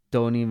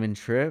 don't even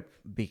trip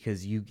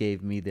because you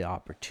gave me the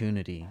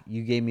opportunity.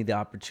 You gave me the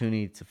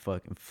opportunity to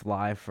fucking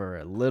fly for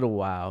a little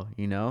while,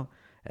 you know,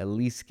 at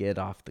least get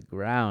off the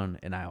ground.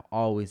 And I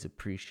always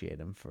appreciate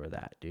him for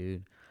that,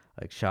 dude.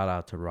 Like shout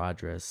out to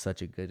Rodrez,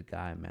 such a good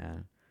guy,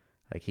 man.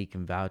 Like he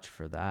can vouch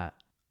for that.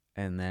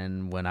 And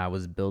then when I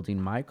was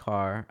building my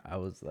car, I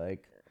was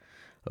like,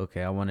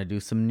 okay, I want to do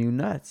some new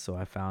nuts. So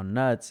I found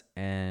nuts,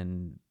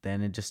 and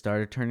then it just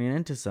started turning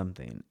into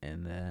something.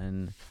 And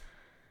then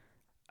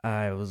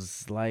I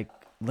was like,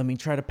 let me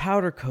try to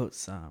powder coat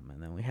some.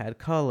 And then we had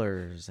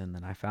colors, and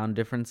then I found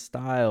different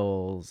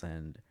styles.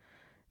 And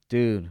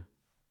dude,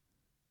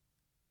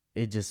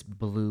 it just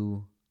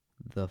blew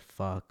the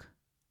fuck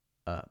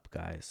up,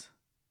 guys.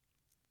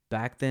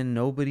 Back then,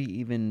 nobody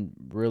even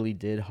really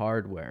did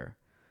hardware.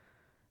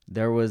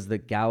 There was the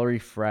Gallery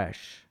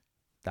Fresh.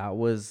 That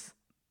was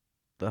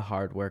the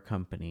hardware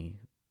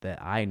company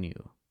that I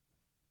knew.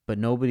 But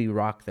nobody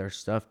rocked their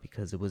stuff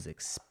because it was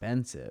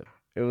expensive.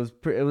 It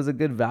was a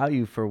good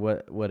value for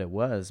what it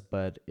was,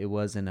 but it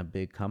wasn't a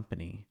big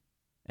company.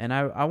 And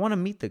I want to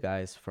meet the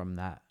guys from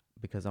that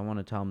because I want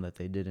to tell them that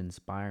they did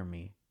inspire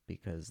me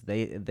because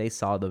they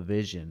saw the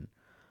vision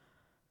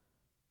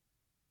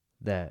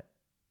that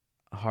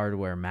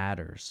hardware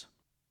matters.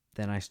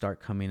 Then I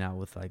start coming out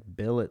with like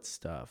billet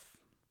stuff.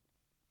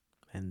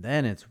 And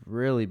then it's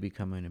really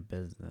becoming a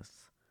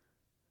business.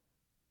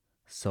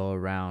 So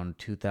around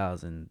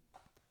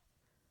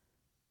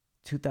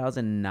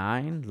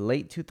 2009,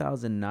 late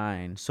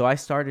 2009. So I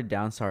started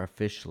Downstar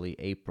officially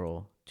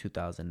April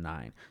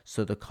 2009.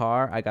 So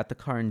I got the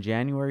car in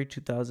January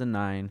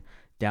 2009.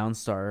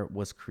 Downstar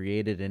was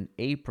created in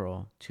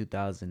April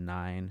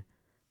 2009.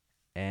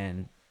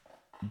 And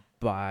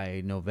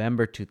by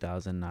November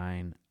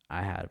 2009,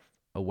 I had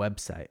a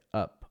website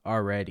up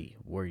already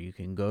where you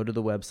can go to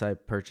the website,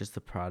 purchase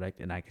the product,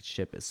 and I could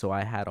ship it. So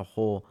I had a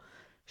whole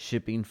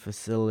shipping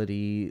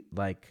facility,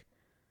 like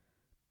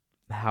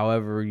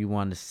however you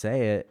want to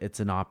say it,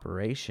 it's an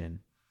operation.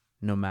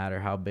 No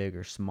matter how big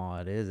or small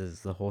it is,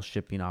 it's the whole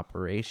shipping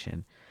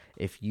operation.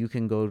 If you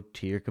can go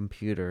to your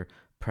computer,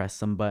 press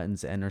some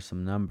buttons, enter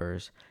some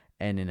numbers,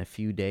 and in a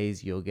few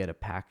days you'll get a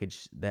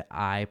package that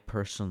I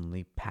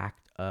personally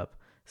packed up,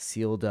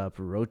 sealed up,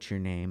 wrote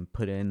your name,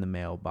 put it in the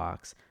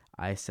mailbox.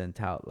 I sent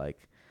out,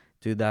 like,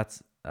 dude,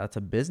 that's a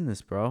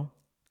business, bro.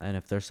 And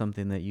if there's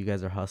something that you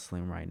guys are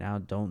hustling right now,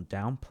 don't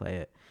downplay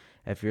it.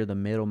 If you're the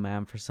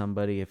middleman for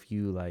somebody, if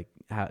you're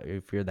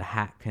the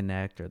hat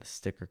connect or the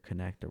sticker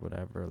connect or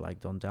whatever,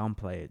 like, don't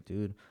downplay it,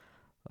 dude.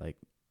 Like,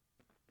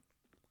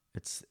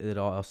 it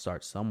all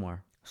starts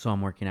somewhere. So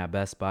I'm working at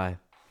Best Buy.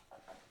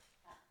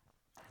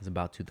 It's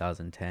about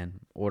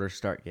 2010. Orders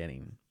start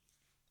getting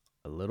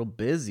a little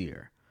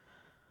busier.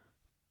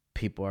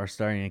 People are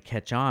starting to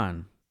catch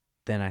on.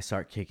 Then I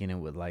start kicking it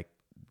with like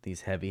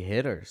these heavy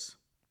hitters.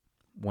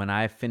 When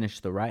I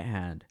finished the right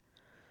hand,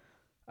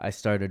 I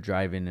started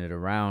driving it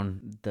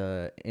around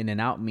the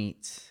In-N-Out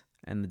meets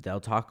and the Del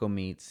Taco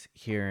meets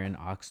here in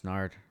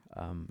Oxnard,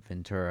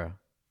 Ventura,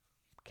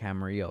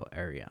 Camarillo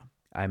area.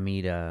 I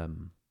meet a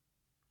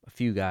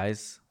few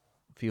guys,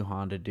 a few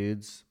Honda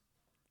dudes,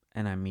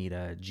 and I meet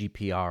a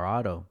GPR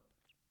Auto,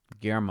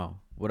 Guillermo.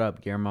 What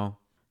up, Guillermo?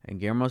 And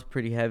Guillermo's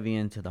pretty heavy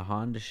into the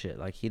Honda shit.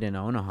 Like, he didn't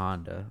own a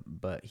Honda,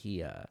 but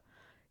he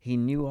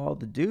knew all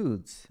the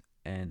dudes.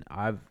 And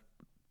I've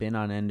been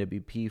on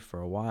NWP for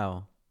a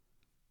while,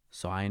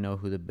 so I know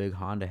who the big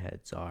Honda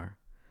heads are.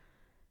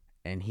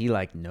 And he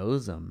like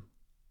knows them.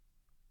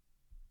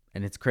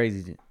 And it's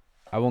crazy.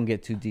 I won't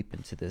get too deep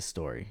into this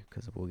story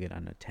because we'll get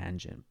on a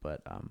tangent.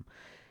 But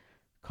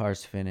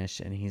car's finished,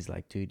 and he's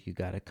like, dude, you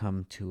got to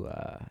come to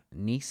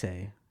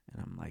Nisei.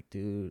 And I'm like,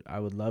 dude, I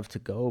would love to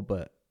go,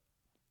 but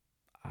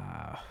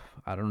I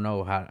don't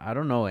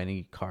know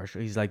any car show.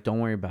 He's like, don't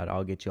worry about it.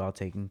 I'll get you all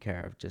taken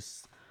care of.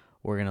 Just,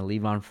 we're going to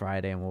leave on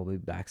Friday and we'll be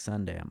back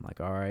Sunday. I'm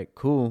like, all right,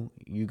 cool.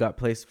 You got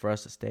place for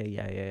us to stay?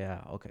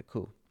 Yeah. Okay,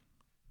 cool.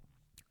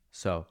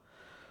 So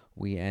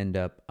we end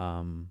up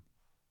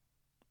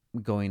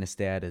going to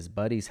stay at his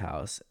buddy's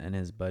house, and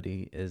his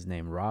buddy is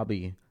named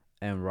Robbie,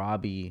 and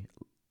Robbie's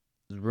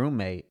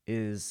roommate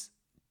is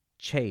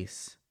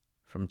Chase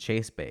from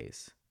Chase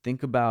Base.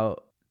 Think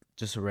about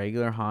just a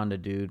regular Honda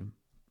dude,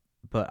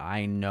 but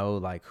I know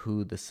like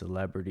who the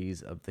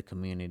celebrities of the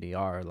community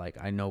are. Like,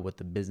 I know what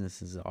the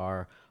businesses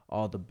are,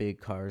 all the big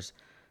cars,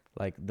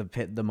 like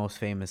the most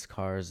famous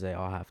cars, they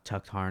all have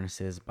tucked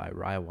harnesses by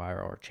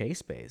Rywire or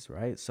Chase Base,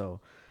 right? So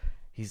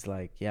he's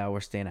like, yeah, we're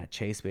staying at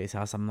Chase Base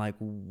house. I'm like,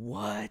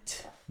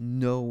 what?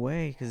 No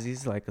way. Because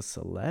he's like a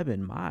celeb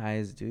in my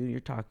eyes, dude. You're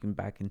talking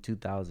back in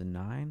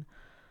 2009.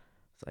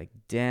 It's like,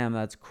 damn,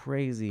 that's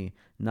crazy.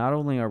 Not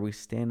only are we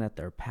staying at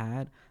their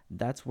pad,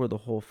 that's where the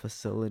whole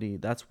facility,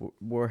 that's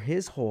where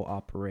his whole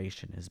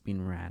operation is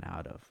being ran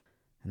out of.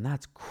 And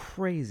that's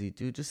crazy,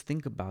 dude. Just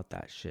think about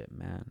that shit,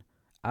 man.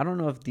 I don't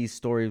know if these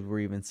stories were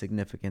even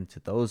significant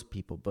to those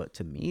people, but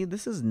to me,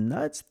 this is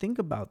nuts. Think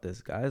about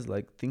this, guys.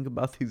 Like, think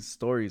about these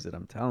stories that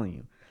I'm telling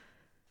you.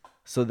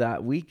 So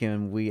that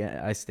weekend,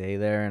 I stay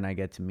there, and I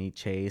get to meet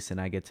Chase,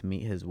 and I get to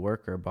meet his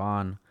worker,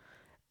 Bon.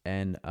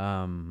 And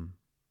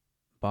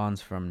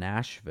Bon's from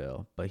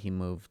Nashville, but he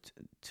moved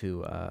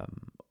to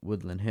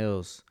Woodland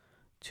Hills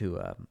to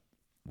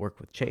work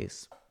with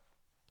Chase.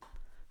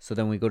 So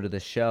then we go to the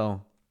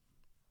show,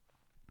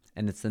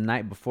 and it's the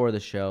night before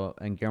the show,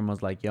 and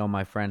Guillermo's like, yo,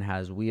 my friend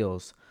has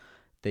wheels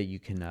that you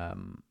can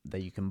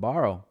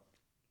borrow.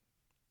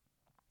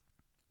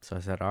 So I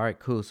said, all right,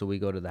 cool. So we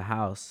go to the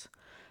house,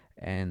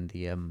 and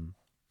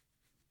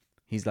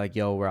he's like,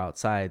 yo, we're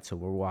outside. So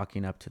we're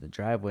walking up to the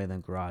driveway, and the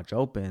garage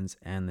opens,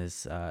 and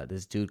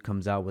this dude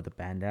comes out with a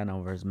bandana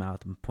over his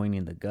mouth and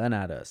pointing the gun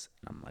at us.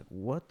 And I'm like,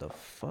 what the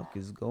fuck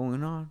is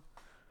going on?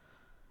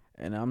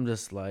 And I'm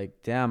just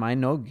like, damn, I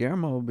know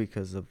Guillermo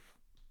because of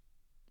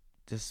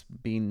just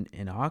being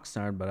in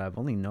Oxnard, but I've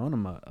only known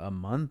him a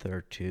month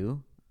or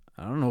two.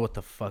 I don't know what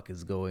the fuck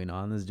is going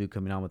on. This dude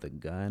coming on with a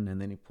gun, and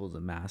then he pulls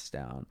a mask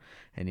down,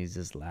 and he's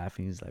just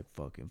laughing. He's like,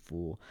 fucking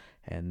fool.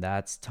 And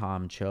that's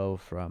Tom Cho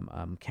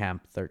from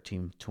Camp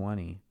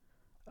 1320.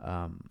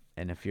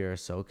 And if you're a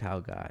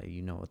SoCal guy,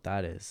 you know what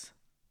that is.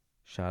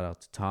 Shout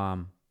out to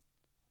Tom.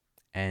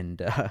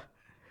 And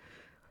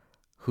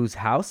whose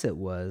house it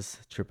was,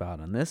 trip out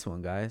on this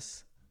one,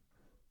 guys.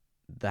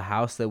 The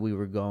house that we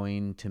were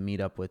going to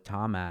meet up with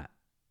Tom at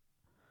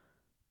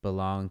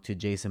belonged to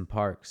Jason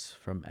Parks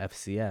from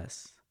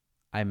FCS.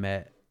 I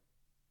met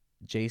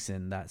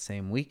Jason that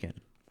same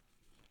weekend.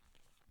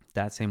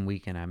 That same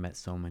weekend, I met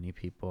so many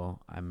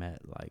people. I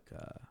met like,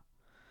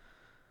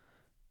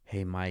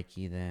 Hey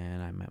Mikey.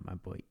 Then I met my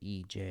boy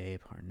EJ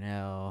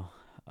Parnell,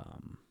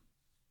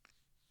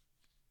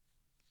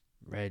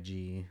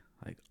 Reggie,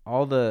 like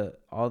all the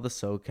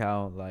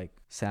SoCal like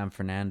San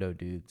Fernando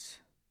dudes.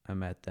 I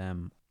met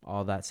them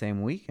all that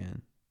same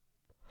weekend.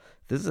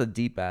 This is a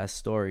deep ass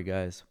story,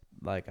 guys.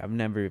 Like I've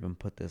never even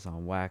put this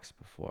on wax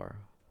before,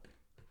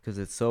 because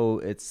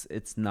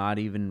it's not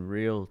even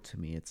real to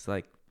me. It's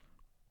like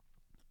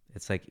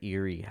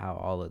eerie how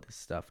all of this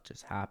stuff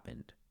just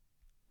happened.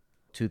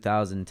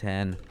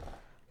 2010,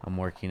 I'm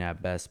working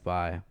at Best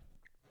Buy.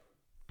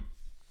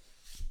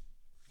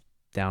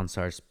 Down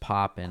starts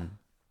popping.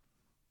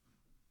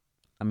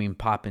 I mean,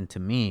 popping to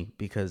me,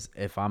 because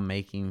if I'm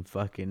making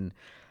fucking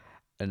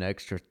an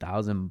extra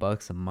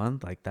 $1,000 a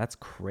month, like that's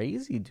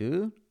crazy,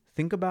 dude.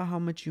 Think about how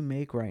much you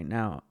make right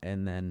now,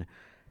 and then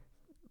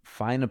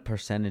find a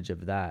percentage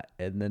of that,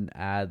 and then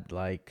add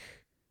like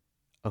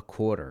a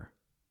quarter.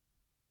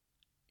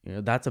 You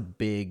know, that's a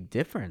big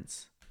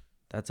difference.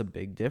 That's a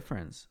big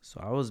difference.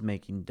 So I was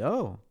making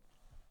dough.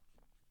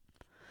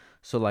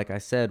 So like I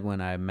said,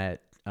 when I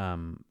met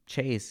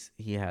Chase,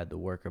 he had the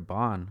worker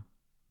Bon.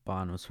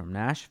 Bon was from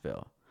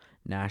Nashville.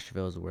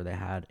 Nashville is where they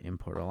had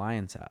Import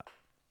Alliance at.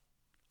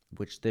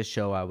 Which this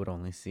show, I would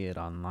only see it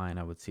online.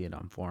 I would see it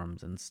on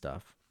forums and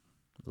stuff.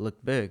 It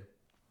looked big.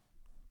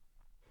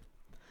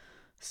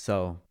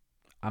 So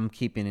I'm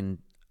keeping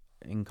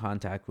in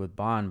contact with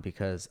Bon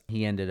because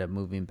he ended up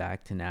moving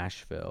back to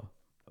Nashville.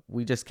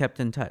 We just kept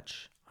in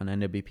touch on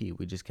NWP.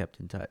 We just kept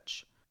in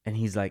touch. And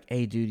he's like,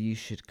 hey, dude, you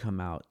should come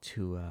out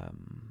to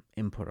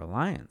Import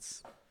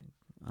Alliance.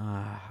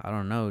 I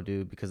don't know,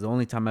 dude, because the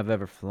only time I've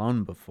ever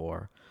flown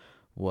before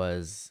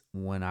was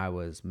when I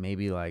was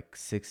maybe like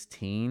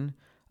 16.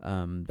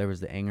 There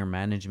was the Anger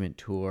Management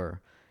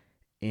Tour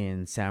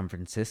in San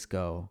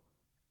Francisco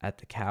at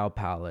the Cow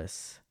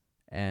Palace,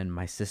 and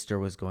my sister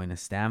was going to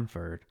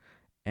Stanford,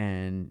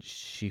 and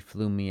she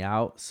flew me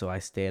out, so I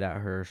stayed at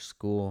her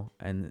school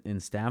and in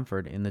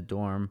Stanford in the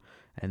dorm,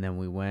 and then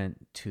we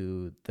went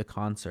to the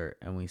concert,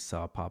 and we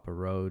saw Papa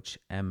Roach,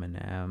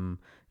 Eminem,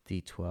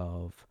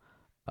 D12,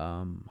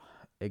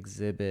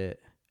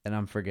 Exhibit, and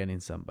I'm forgetting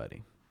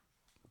somebody,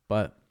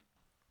 but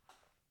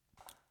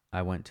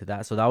I went to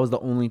that. So that was the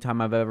only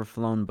time I've ever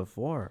flown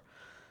before.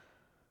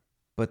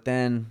 But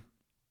then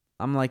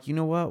I'm like, you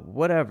know what?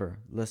 Whatever.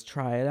 Let's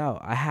try it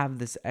out. I have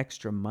this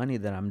extra money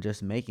that I'm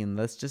just making.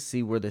 Let's just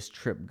see where this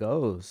trip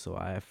goes. So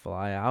I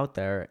fly out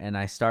there, and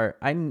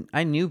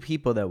I knew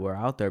people that were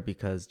out there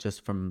because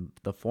just from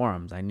the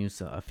forums, I knew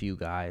a few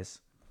guys.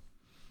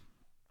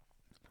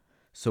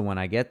 So when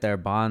I get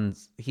there,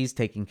 he's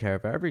taking care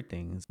of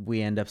everything.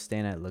 We end up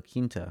staying at La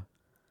Quinta.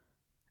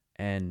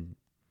 And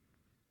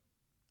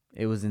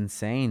it was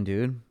insane,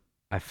 dude.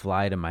 I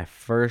fly to my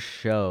first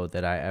show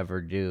that I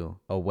ever do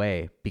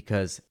away,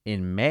 because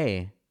in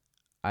May,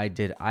 I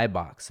did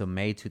iBox. So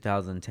May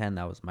 2010,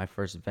 that was my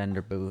first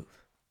vendor booth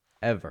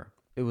ever.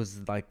 It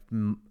was like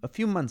a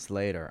few months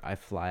later, I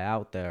fly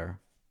out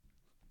there.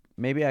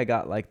 Maybe I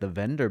got like the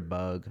vendor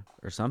bug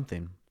or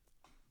something,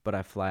 but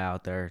I fly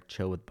out there,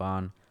 chill with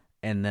Bon,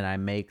 and then I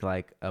make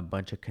like a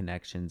bunch of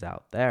connections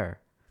out there.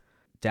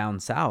 Down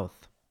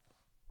south,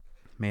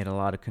 made a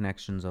lot of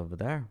connections over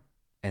there.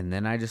 And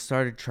then I just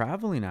started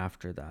traveling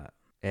after that.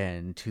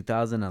 And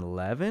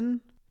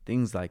 2011,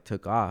 things like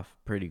took off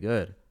pretty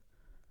good.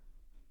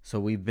 So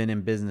we've been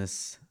in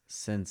business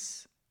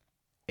since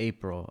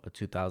April of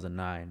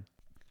 2009.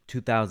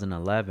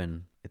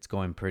 2011, it's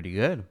going pretty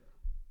good.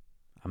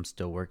 I'm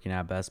still working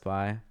at Best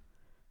Buy.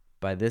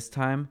 By this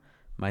time,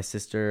 my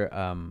sister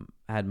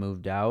had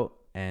moved out,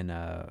 and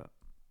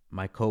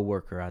my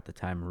coworker at the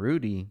time,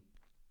 Rudy,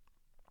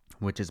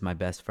 which is my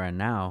best friend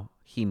now,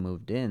 he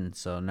moved in.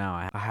 So now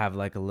I have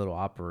like a little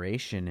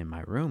operation in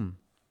my room.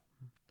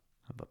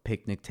 I have a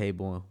picnic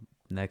table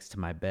next to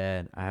my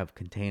bed. I have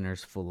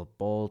containers full of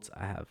bolts.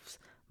 I have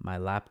my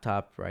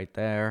laptop right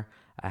there.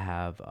 I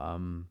have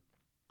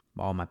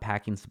all my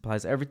packing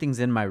supplies. Everything's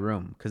in my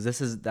room because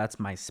that's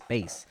my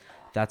space.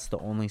 That's the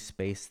only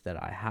space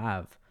that I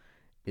have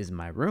is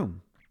my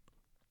room.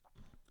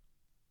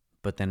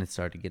 But then it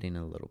started getting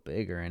a little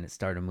bigger, and it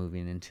started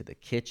moving into the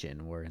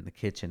kitchen, where in the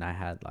kitchen I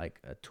had like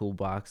a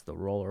toolbox, the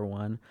roller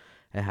one.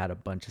 It had a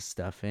bunch of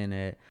stuff in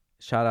it.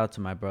 Shout out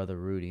to my brother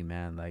Rudy,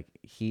 man. Like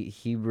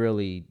he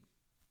really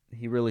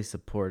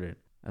supported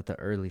at the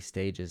early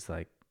stages.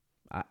 Like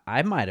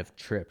I might have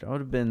tripped. I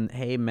would have been,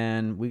 hey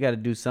man, we got to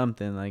do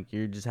something. Like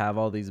you just have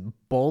all these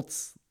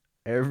bolts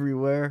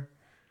everywhere.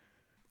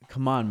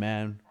 Come on,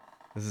 man.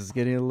 This is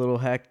getting a little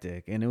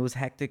hectic. And it was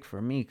hectic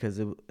for me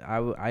because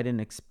I didn't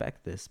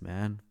expect this,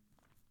 man.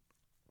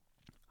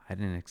 I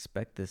didn't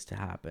expect this to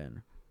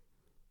happen.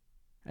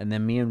 And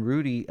then me and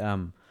Rudy,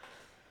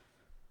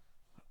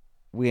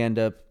 we end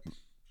up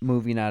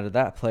moving out of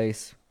that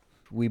place.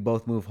 We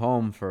both moved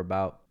home for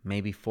about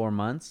maybe 4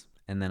 months.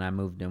 And then I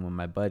moved in with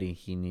my buddy.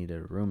 He needed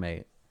a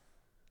roommate.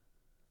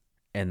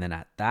 And then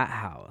at that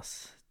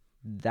house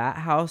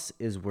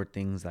is where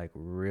things like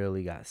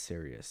really got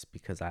serious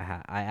because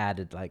I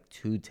added like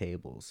 2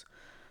 tables.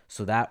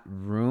 So that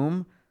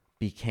room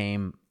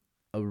became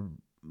a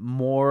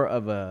more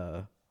of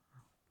a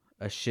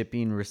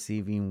shipping,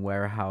 receiving,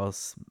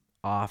 warehouse,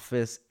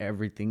 office,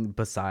 everything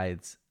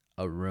besides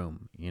a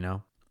room, you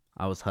know?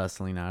 I was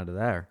hustling out of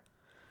there.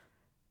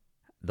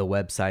 The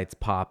website's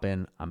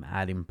popping. I'm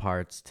adding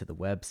parts to the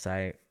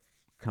website,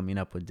 coming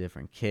up with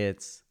different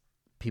kits.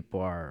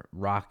 People are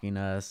rocking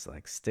us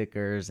like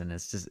stickers, and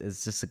it's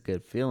just a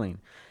good feeling.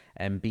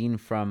 And being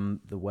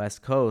from the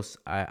West Coast,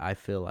 I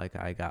feel like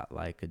I got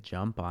like a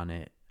jump on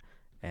it,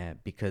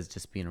 and because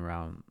just being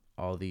around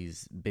all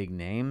these big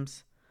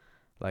names,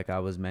 like I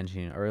was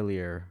mentioning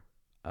earlier,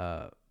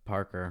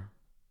 Parker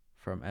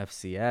from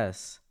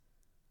FCS,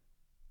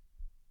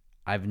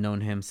 I've known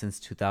him since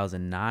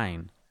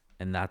 2009,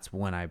 and that's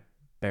when I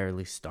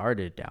barely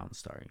started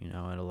Downstar, you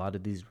know. And a lot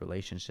of these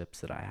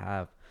relationships that I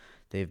have,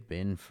 they've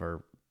been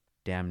for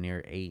damn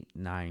near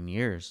 8-9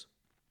 years.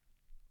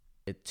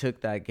 It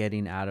took that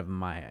getting out of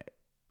my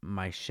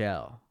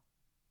shell,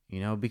 you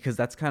know, because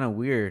that's kind of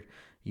weird.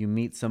 You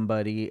meet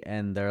somebody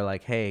and they're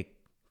like, hey,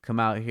 come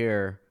out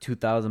here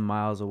 2,000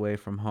 miles away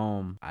from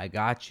home. I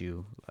got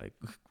you. Like,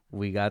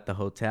 we got the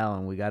hotel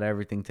and we got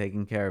everything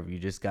taken care of. You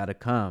just got to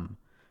come.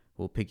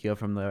 We'll pick you up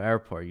from the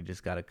airport. You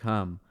just got to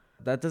come.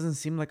 That doesn't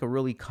seem like a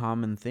really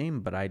common thing,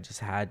 but I just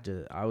had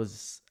to,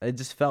 it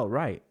just felt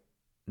right.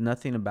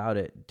 Nothing about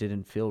it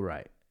didn't feel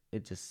right.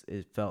 It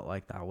felt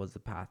like that was the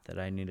path that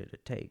I needed to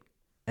take.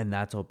 And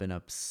that's opened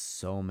up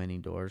so many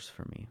doors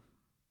for me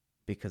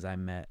because I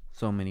met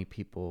so many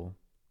people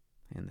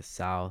in the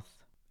South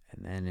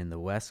and then in the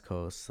West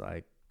Coast.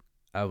 Like,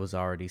 I was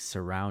already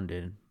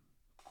surrounded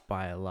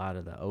by a lot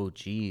of the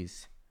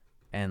OGs,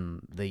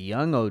 and the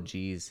young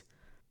OGs,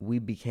 we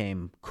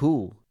became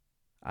cool.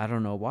 I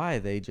don't know why.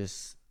 They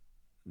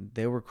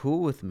were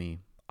cool with me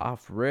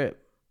off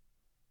rip.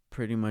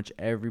 Pretty much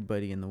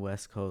everybody in the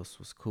West Coast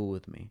was cool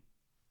with me.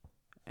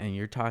 And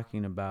you're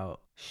talking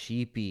about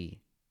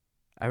Sheepy.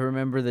 I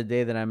remember the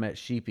day that I met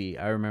Sheepy.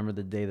 I remember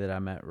the day that I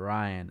met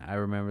Ryan. I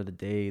remember the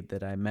day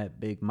that I met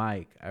Big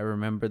Mike. I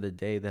remember the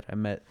day that I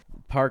met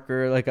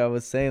Parker. Like I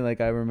was saying, like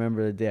I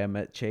remember the day I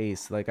met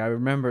Chase. Like I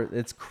remember,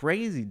 it's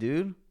crazy,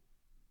 dude.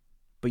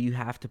 But you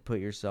have to put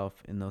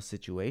yourself in those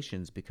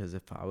situations, because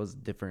if I was a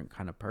different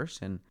kind of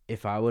person,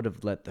 if I would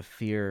have let the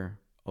fear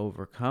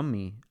overcome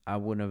me, I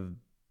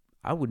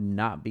would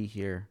not be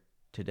here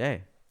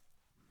today.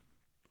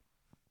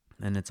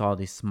 And it's all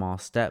these small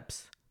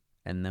steps.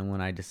 And then when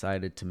I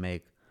decided to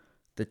make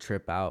the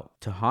trip out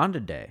to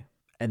Honda Day,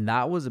 and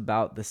that was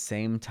about the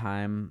same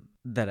time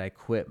that I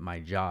quit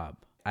my job.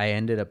 I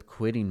ended up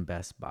quitting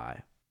Best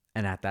Buy.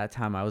 And at that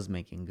time I was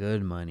making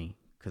good money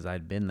because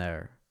I'd been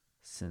there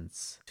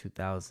since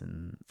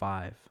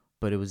 2005.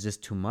 But it was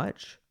just too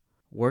much.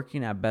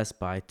 Working at Best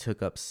Buy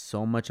took up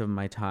so much of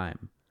my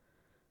time.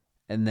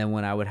 And then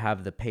when I would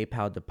have the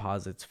PayPal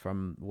deposits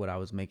from what I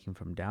was making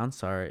from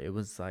Downstar, it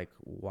was like,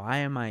 why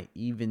am I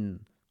even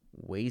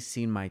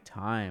wasting my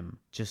time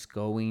just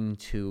going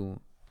to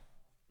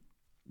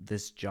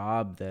this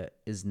job that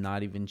is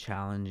not even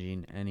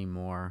challenging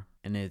anymore,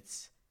 and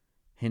it's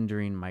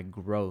hindering my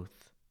growth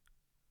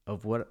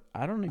of what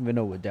I don't even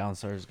know what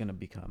Downstar is going to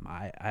become.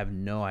 I have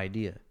no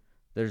idea.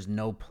 There's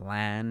no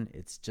plan.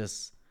 It's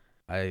just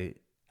I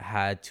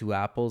had 2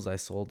 apples. I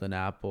sold an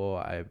apple.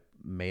 I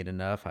made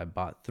enough. I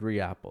bought 3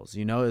 apples.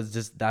 You know, it's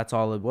just, that's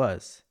all it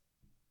was.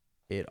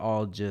 It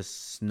all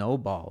just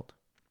snowballed.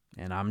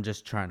 And I'm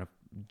just trying to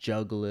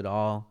juggle it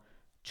all,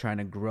 trying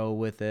to grow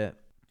with it.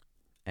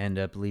 End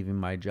up leaving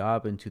my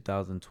job in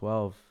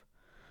 2012.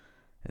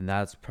 And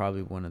that's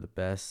probably one of the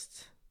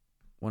best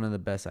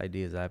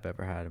ideas I've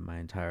ever had in my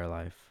entire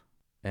life.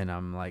 And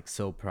I'm like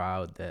so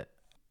proud that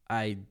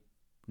I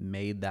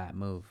made that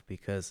move,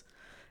 because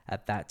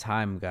at that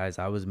time, guys,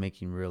 I was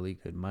making really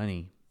good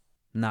money,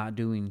 not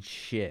doing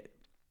shit.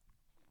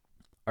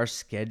 Our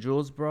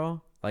schedules,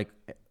 bro, like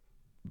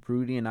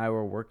Rudy and I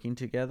were working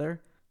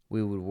together.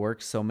 We would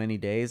work so many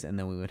days and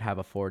then we would have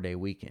a 4-day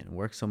weekend.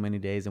 Work so many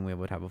days and we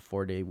would have a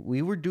 4-day.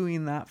 We were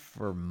doing that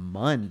for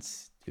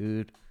months,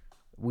 dude.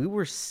 We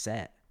were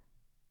set.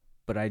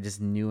 But I just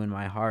knew in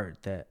my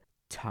heart that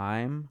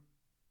time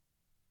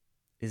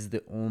is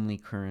the only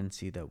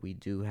currency that we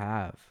do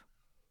have.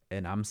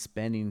 And I'm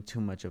spending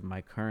too much of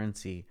my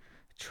currency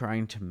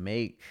trying to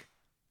make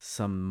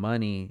some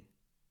money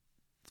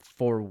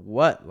for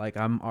what? Like,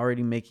 I'm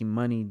already making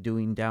money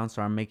doing Downstar.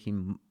 I'm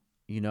making,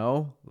 you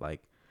know,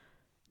 like,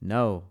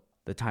 No,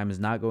 the time is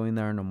not going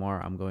there no more.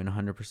 I'm going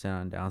 100%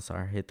 on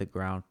Downstar. Hit the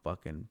ground,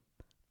 fucking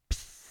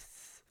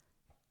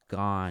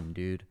gone,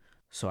 dude.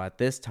 So at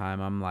this time,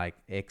 I'm like,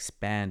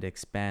 expand,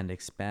 expand,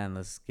 expand.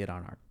 Let's get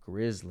on our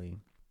Grizzly.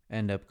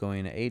 End up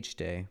going to H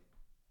Day.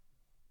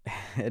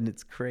 And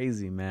it's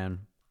crazy,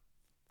 man.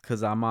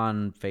 Because I'm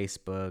on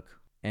Facebook,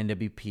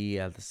 NWP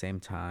at the same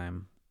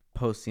time,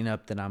 posting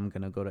up that I'm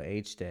going to go to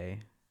H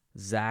Day.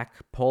 Zach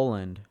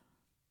Poland,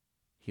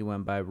 he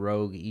went by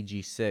Rogue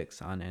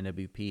EG6 on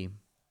NWP.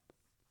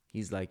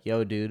 He's like,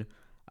 yo, dude,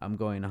 I'm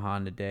going to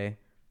Honda Day.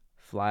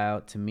 Fly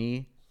out to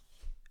me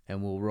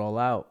and we'll roll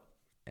out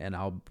and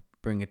I'll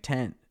bring a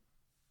tent.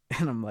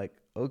 And I'm like,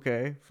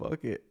 okay,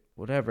 fuck it.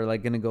 Whatever,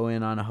 like gonna go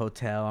in on a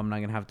hotel. I'm not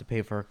gonna have to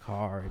pay for a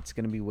car. It's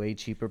gonna be way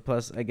cheaper.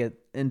 Plus,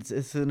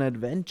 it's an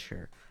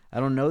adventure. I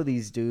don't know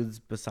these dudes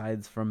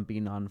besides from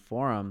being on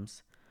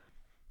forums.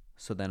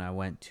 So then I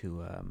went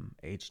to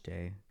H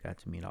Day, got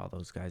to meet all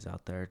those guys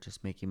out there,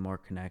 just making more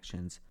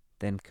connections.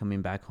 Then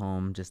coming back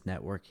home, just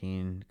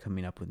networking,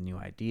 coming up with new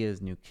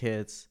ideas, new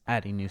kits,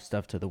 adding new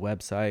stuff to the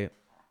website.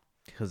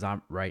 Because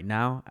I'm right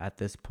now at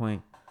this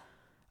point,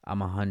 I'm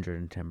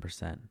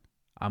 110%.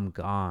 I'm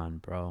gone,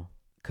 bro.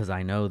 Because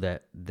I know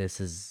that this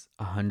is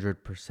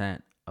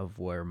 100% of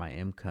where my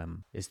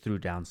income is through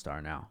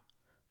Downstar now.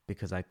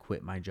 Because I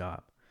quit my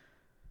job,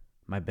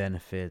 my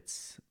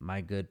benefits,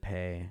 my good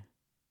pay,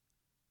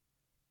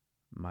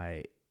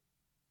 my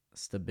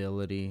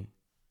stability,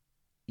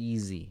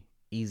 easy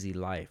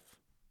life,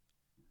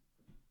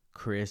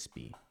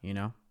 crispy,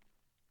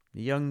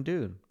 young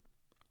dude.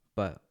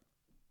 But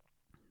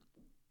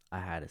I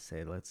had to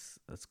say, let's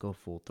go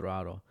full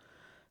throttle.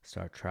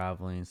 Start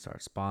traveling,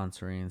 start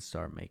sponsoring,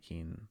 start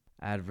making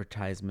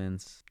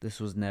advertisements.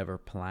 This was never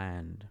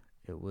planned.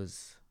 It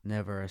was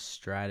never a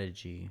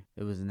strategy.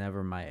 It was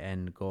never my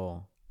end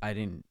goal. I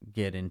didn't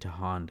get into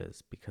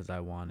Hondas because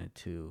I wanted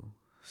to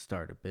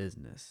start a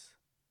business.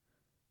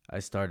 I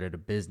started a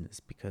business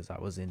because I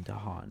was into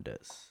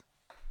Hondas.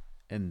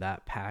 And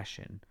that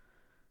passion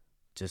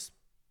just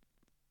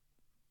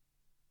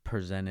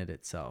presented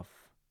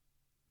itself,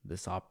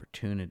 this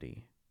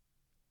opportunity.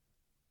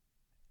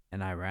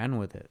 And I ran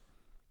with it.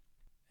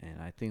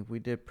 And I think we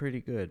did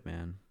pretty good,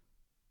 man.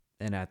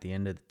 And at the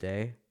end of the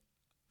day,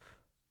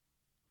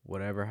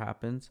 whatever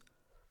happens,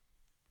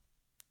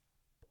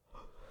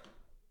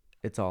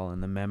 it's all in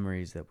the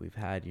memories that we've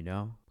had,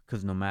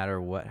 Because no matter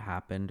what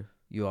happened,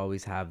 you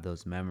always have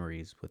those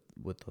memories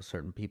with those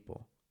certain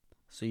people.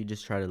 So you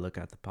just try to look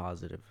at the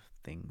positive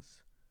things.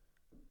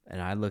 And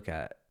I look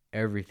at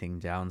everything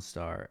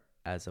Downstar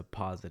as a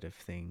positive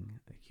thing.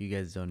 Like, you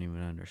guys don't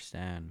even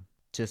understand.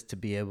 Just to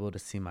be able to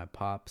see my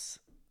pops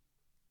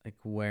like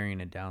wearing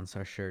a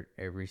Downstar shirt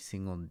every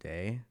single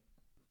day,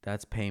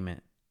 that's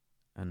payment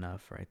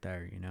enough right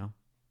there,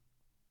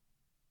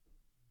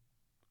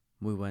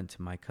 We went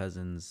to my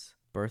cousin's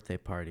birthday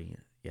party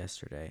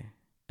yesterday,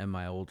 and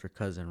my older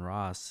cousin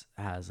Ross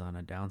has on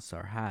a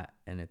Downstar hat,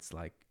 and it's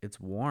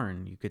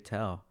worn. You could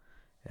tell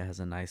it has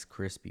a nice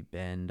crispy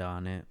bend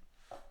on it,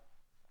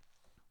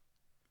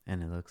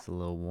 and it looks a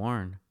little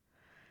worn.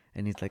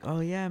 And he's like,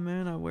 oh yeah,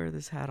 man, I wear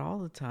this hat all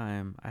the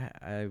time.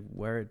 I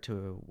wear it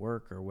to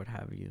work or what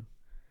have you.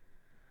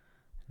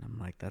 And I'm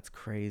like, that's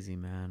crazy,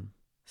 man.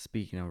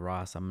 Speaking of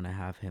Ross, I'm going to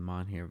have him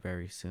on here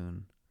very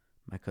soon.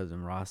 My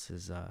cousin Ross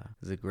is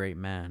a great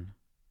man.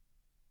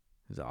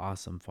 He's an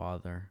awesome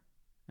father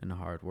and a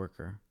hard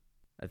worker.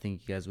 I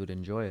think you guys would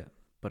enjoy it.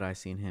 But I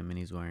seen him and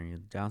he's wearing a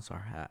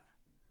Downstar hat.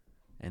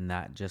 And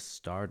that just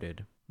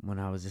started when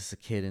I was just a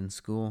kid in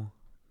school.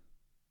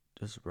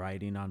 Just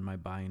writing on my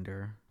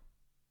binder,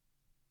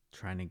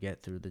 trying to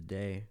get through the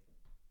day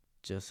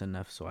just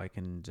enough so I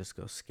can just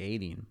go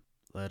skating,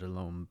 let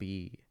alone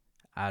be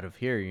out of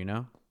here, I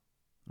don't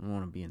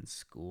want to be in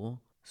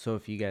school. So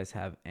if you guys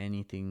have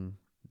anything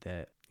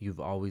that you've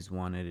always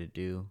wanted to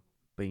do,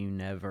 but you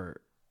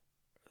never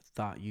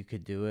thought you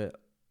could do it,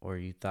 or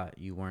you thought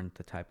you weren't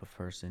the type of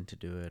person to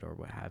do it or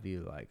what have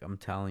you, like, I'm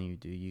telling you,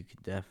 dude, you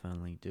could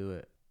definitely do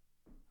it.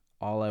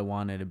 All I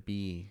wanted to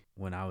be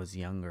when I was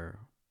younger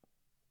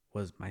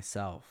was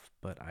myself,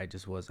 but I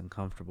just wasn't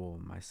comfortable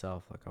with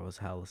myself. Like, I was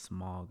hella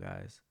small,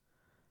 guys.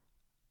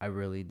 I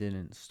really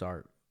didn't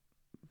start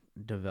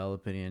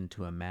developing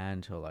into a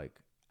man till like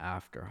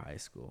after high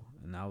school,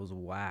 and that was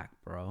whack,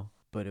 bro.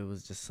 But it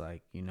was just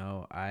like,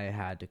 I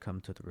had to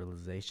come to the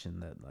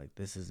realization that like,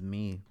 this is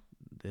me,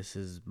 this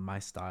is my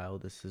style,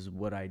 this is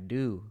what I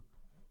do.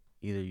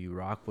 Either you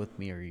rock with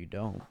me or you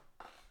don't.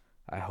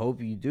 I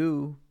hope you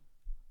do.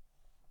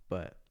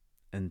 But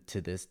and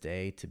to this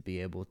day, to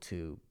be able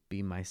to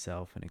be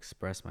myself and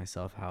express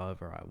myself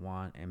however I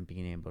want, and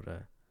being able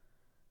to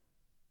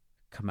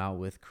come out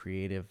with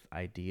creative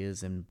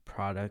ideas and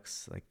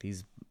products like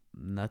these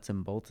nuts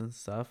and bolts and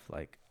stuff,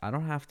 like, I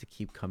don't have to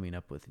keep coming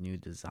up with new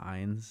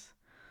designs.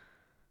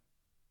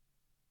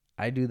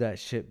 I do that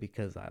shit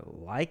because I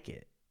like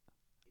it.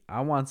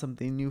 I want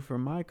something new for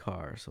my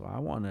car, so I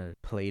want to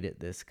plate it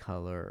this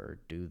color or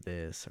do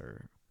this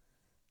or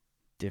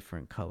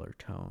different color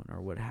tone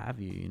or what have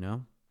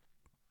you,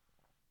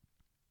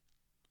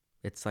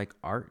 It's like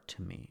art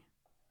to me.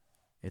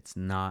 It's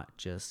not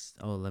just,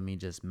 oh, let me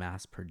just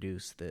mass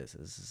produce this.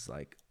 This is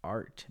like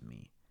art to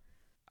me.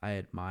 I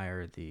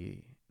admire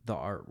the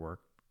artwork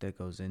that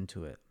goes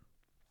into it.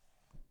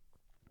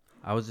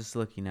 I was just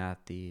looking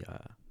at the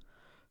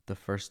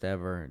first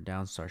ever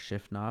Downstar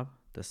shift knob,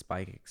 the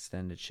spike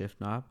extended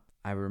shift knob.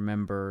 I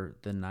remember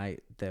the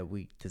night that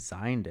we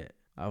designed it.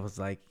 I was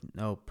like,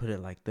 no, put it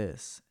like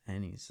this.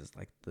 And he's just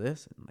like,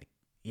 this? And I'm like,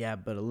 yeah,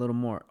 but a little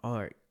more. All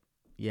right.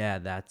 Yeah,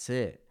 that's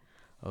it.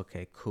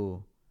 Okay,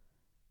 cool.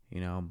 You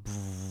know,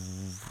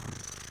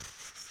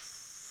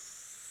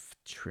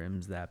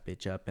 trims that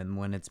bitch up. And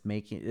when it's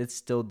making, it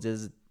still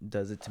does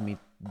it to me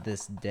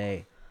this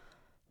day.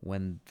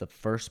 When the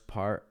first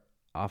part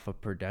off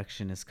of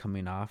production is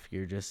coming off,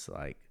 you're just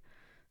like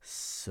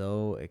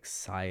so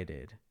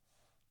excited.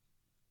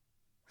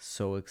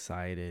 So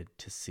excited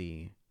to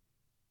see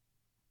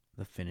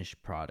the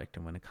finished product.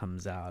 And when it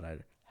comes out, I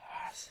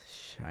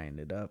shine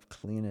it up,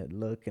 clean it,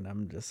 look, and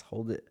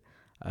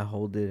I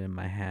hold it in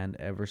my hand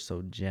ever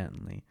so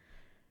gently.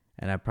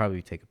 And I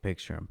probably take a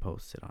picture and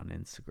post it on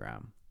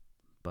Instagram.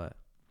 But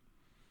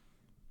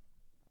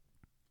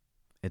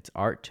it's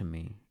art to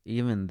me.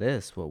 Even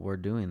this, what we're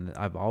doing,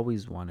 I've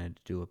always wanted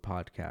to do a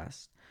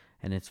podcast.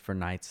 And it's for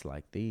nights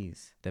like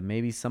these. That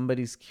maybe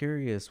somebody's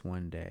curious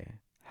one day.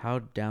 How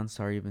did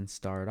Downstar even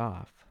start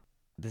off?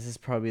 This is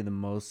probably the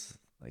most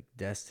like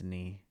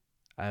destiny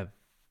I've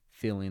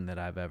feeling that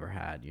I've ever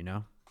had, you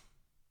know?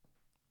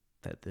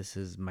 That this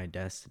is my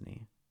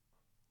destiny.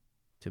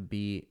 To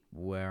be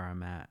where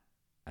I'm at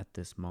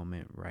this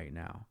moment right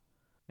now.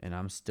 And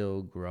I'm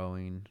still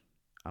growing.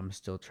 I'm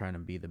still trying to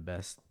be the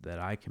best that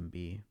I can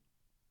be.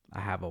 I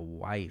have a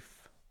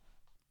wife.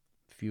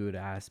 If you would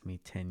ask me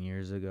 10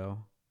 years ago,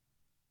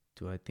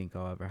 do I think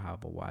I'll ever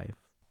have a wife?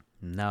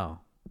 No,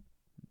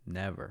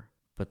 never.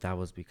 But that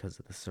was because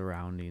of the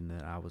surrounding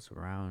that I was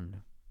around.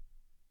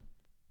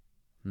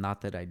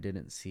 Not that I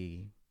didn't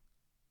see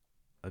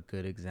a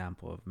good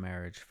example of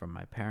marriage from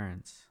my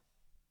parents,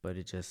 but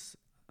it just,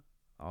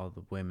 all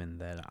the women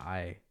that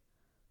I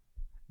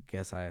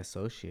guess I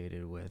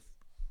associated with,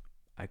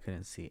 I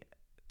couldn't see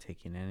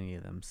taking any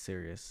of them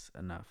serious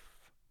enough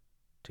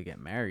to get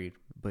married.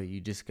 But you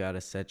just got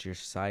to set your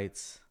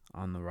sights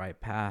on the right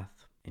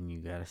path, and you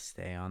got to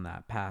stay on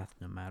that path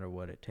no matter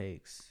what it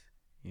takes.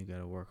 You got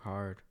to work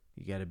hard.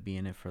 You got to be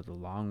in it for the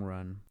long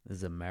run. This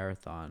is a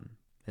marathon.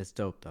 It's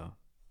dope though.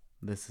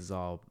 This is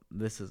all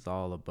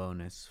a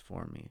bonus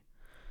for me.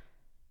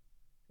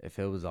 If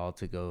it was all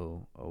to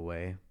go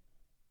away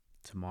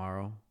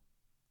tomorrow,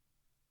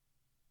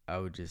 I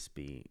would just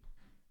be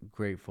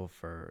grateful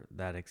for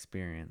that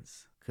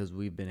experience, because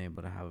we've been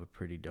able to have a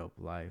pretty dope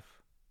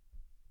life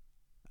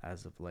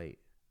as of late.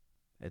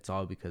 It's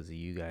all because of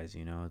you guys,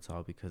 you know? It's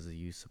all because of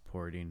you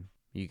supporting,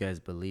 you guys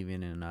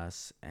believing in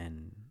us,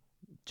 and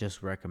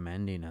just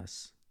recommending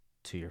us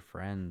to your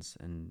friends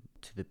and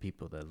to the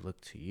people that look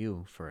to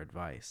you for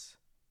advice.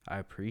 I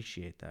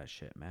appreciate that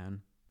shit,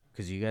 man.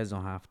 Because you guys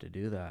don't have to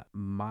do that.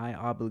 My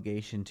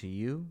obligation to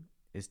you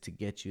is to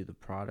get you the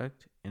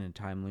product in a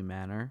timely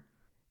manner.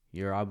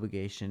 Your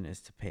obligation is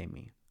to pay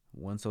me.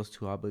 Once those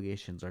two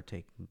obligations are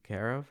taken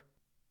care of,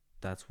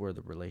 that's where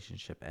the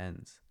relationship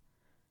ends.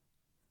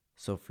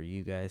 So for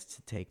you guys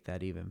to take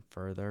that even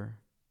further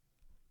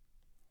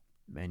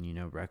and, you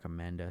know,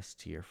 recommend us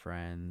to your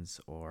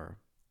friends, or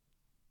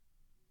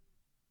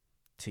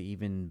to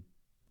even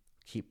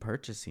keep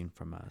purchasing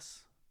from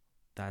us,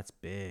 that's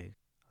big.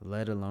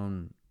 Let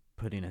alone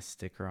putting a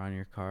sticker on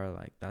your car,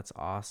 like, that's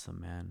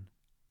awesome, man.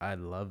 I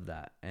love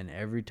that. And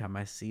every time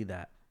I see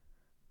that,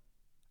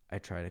 I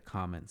try to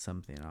comment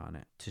something on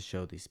it to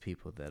show these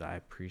people that I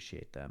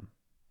appreciate them.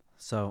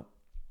 So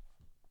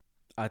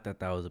I thought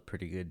that was a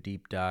pretty good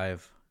deep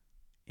dive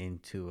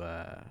into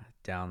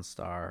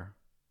Downstar,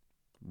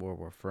 where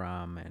we're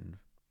from, and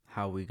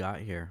how we got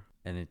here.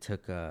 And it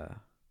took a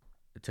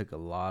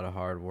lot of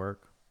hard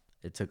work.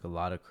 It took a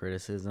lot of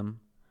criticism.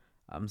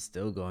 I'm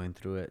still going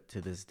through it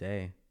to this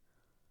day.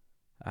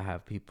 I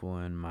have people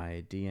in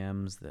my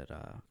DMs that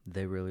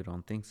they really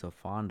don't think so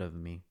fond of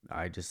me.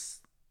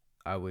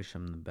 I wish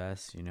them the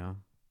best, you know?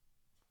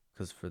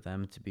 Because for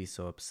them to be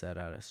so upset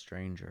at a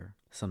stranger,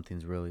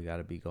 something's really got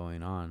to be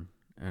going on.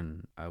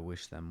 And I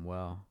wish them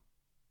well.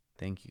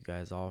 Thank you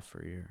guys all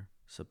for your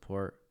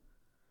support.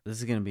 This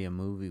is going to be a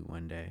movie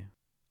one day.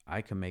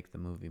 I can make the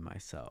movie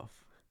myself.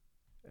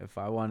 If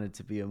I want it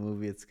to be a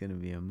movie, it's going to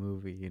be a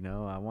movie, you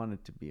know? I want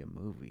it to be a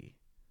movie.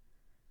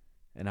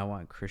 And I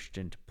want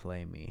Christian to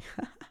play me.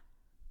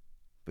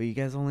 But you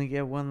guys only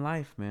get one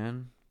life,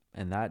 man.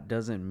 And that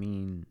doesn't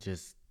mean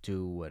just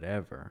do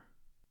whatever.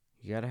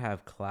 You gotta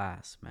have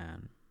class,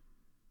 man.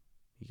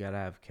 You gotta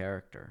have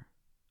character.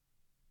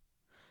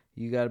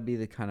 You gotta be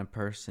the kind of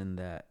person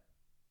that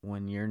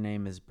when your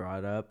name is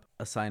brought up,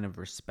 a sign of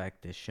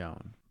respect is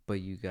shown.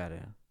 But you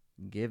gotta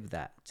give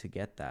that to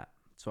get that.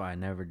 That's why I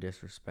never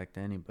disrespect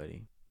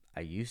anybody.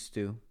 I used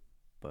to,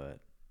 but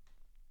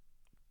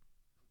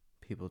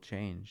people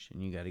change,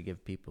 and you gotta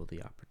give people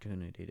the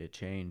opportunity to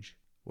change.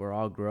 We're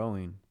all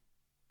growing,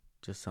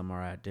 just some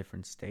are at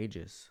different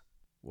stages.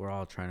 we're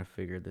all trying to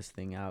figure this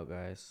thing out,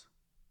 guys.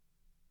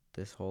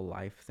 This whole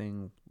life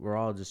thing, we're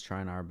all just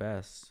trying our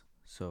best.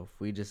 So if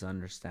we just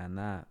understand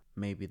that,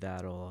 maybe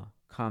that'll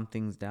calm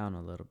things down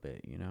a little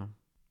bit, you know?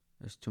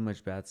 There's too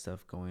much bad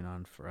stuff going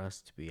on for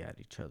us to be at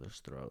each other's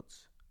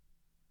throats.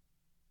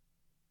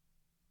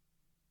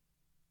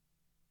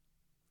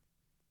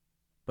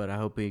 But I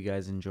hope you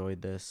guys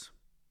enjoyed this.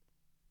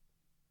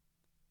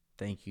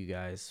 Thank you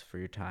guys for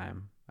your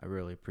time. I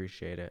really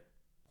appreciate it.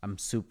 I'm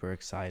super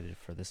excited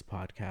for this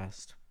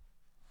podcast.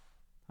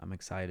 I'm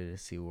excited to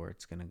see where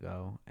it's going to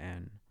go.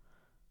 And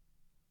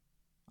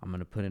I'm going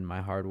to put in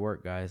my hard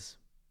work, guys.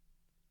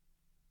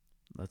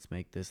 Let's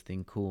make this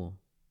thing cool.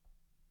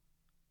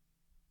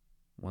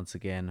 Once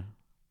again,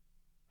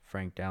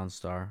 Frank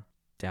Downstar,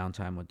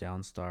 Downtime with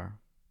Downstar.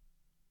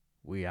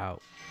 We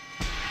out.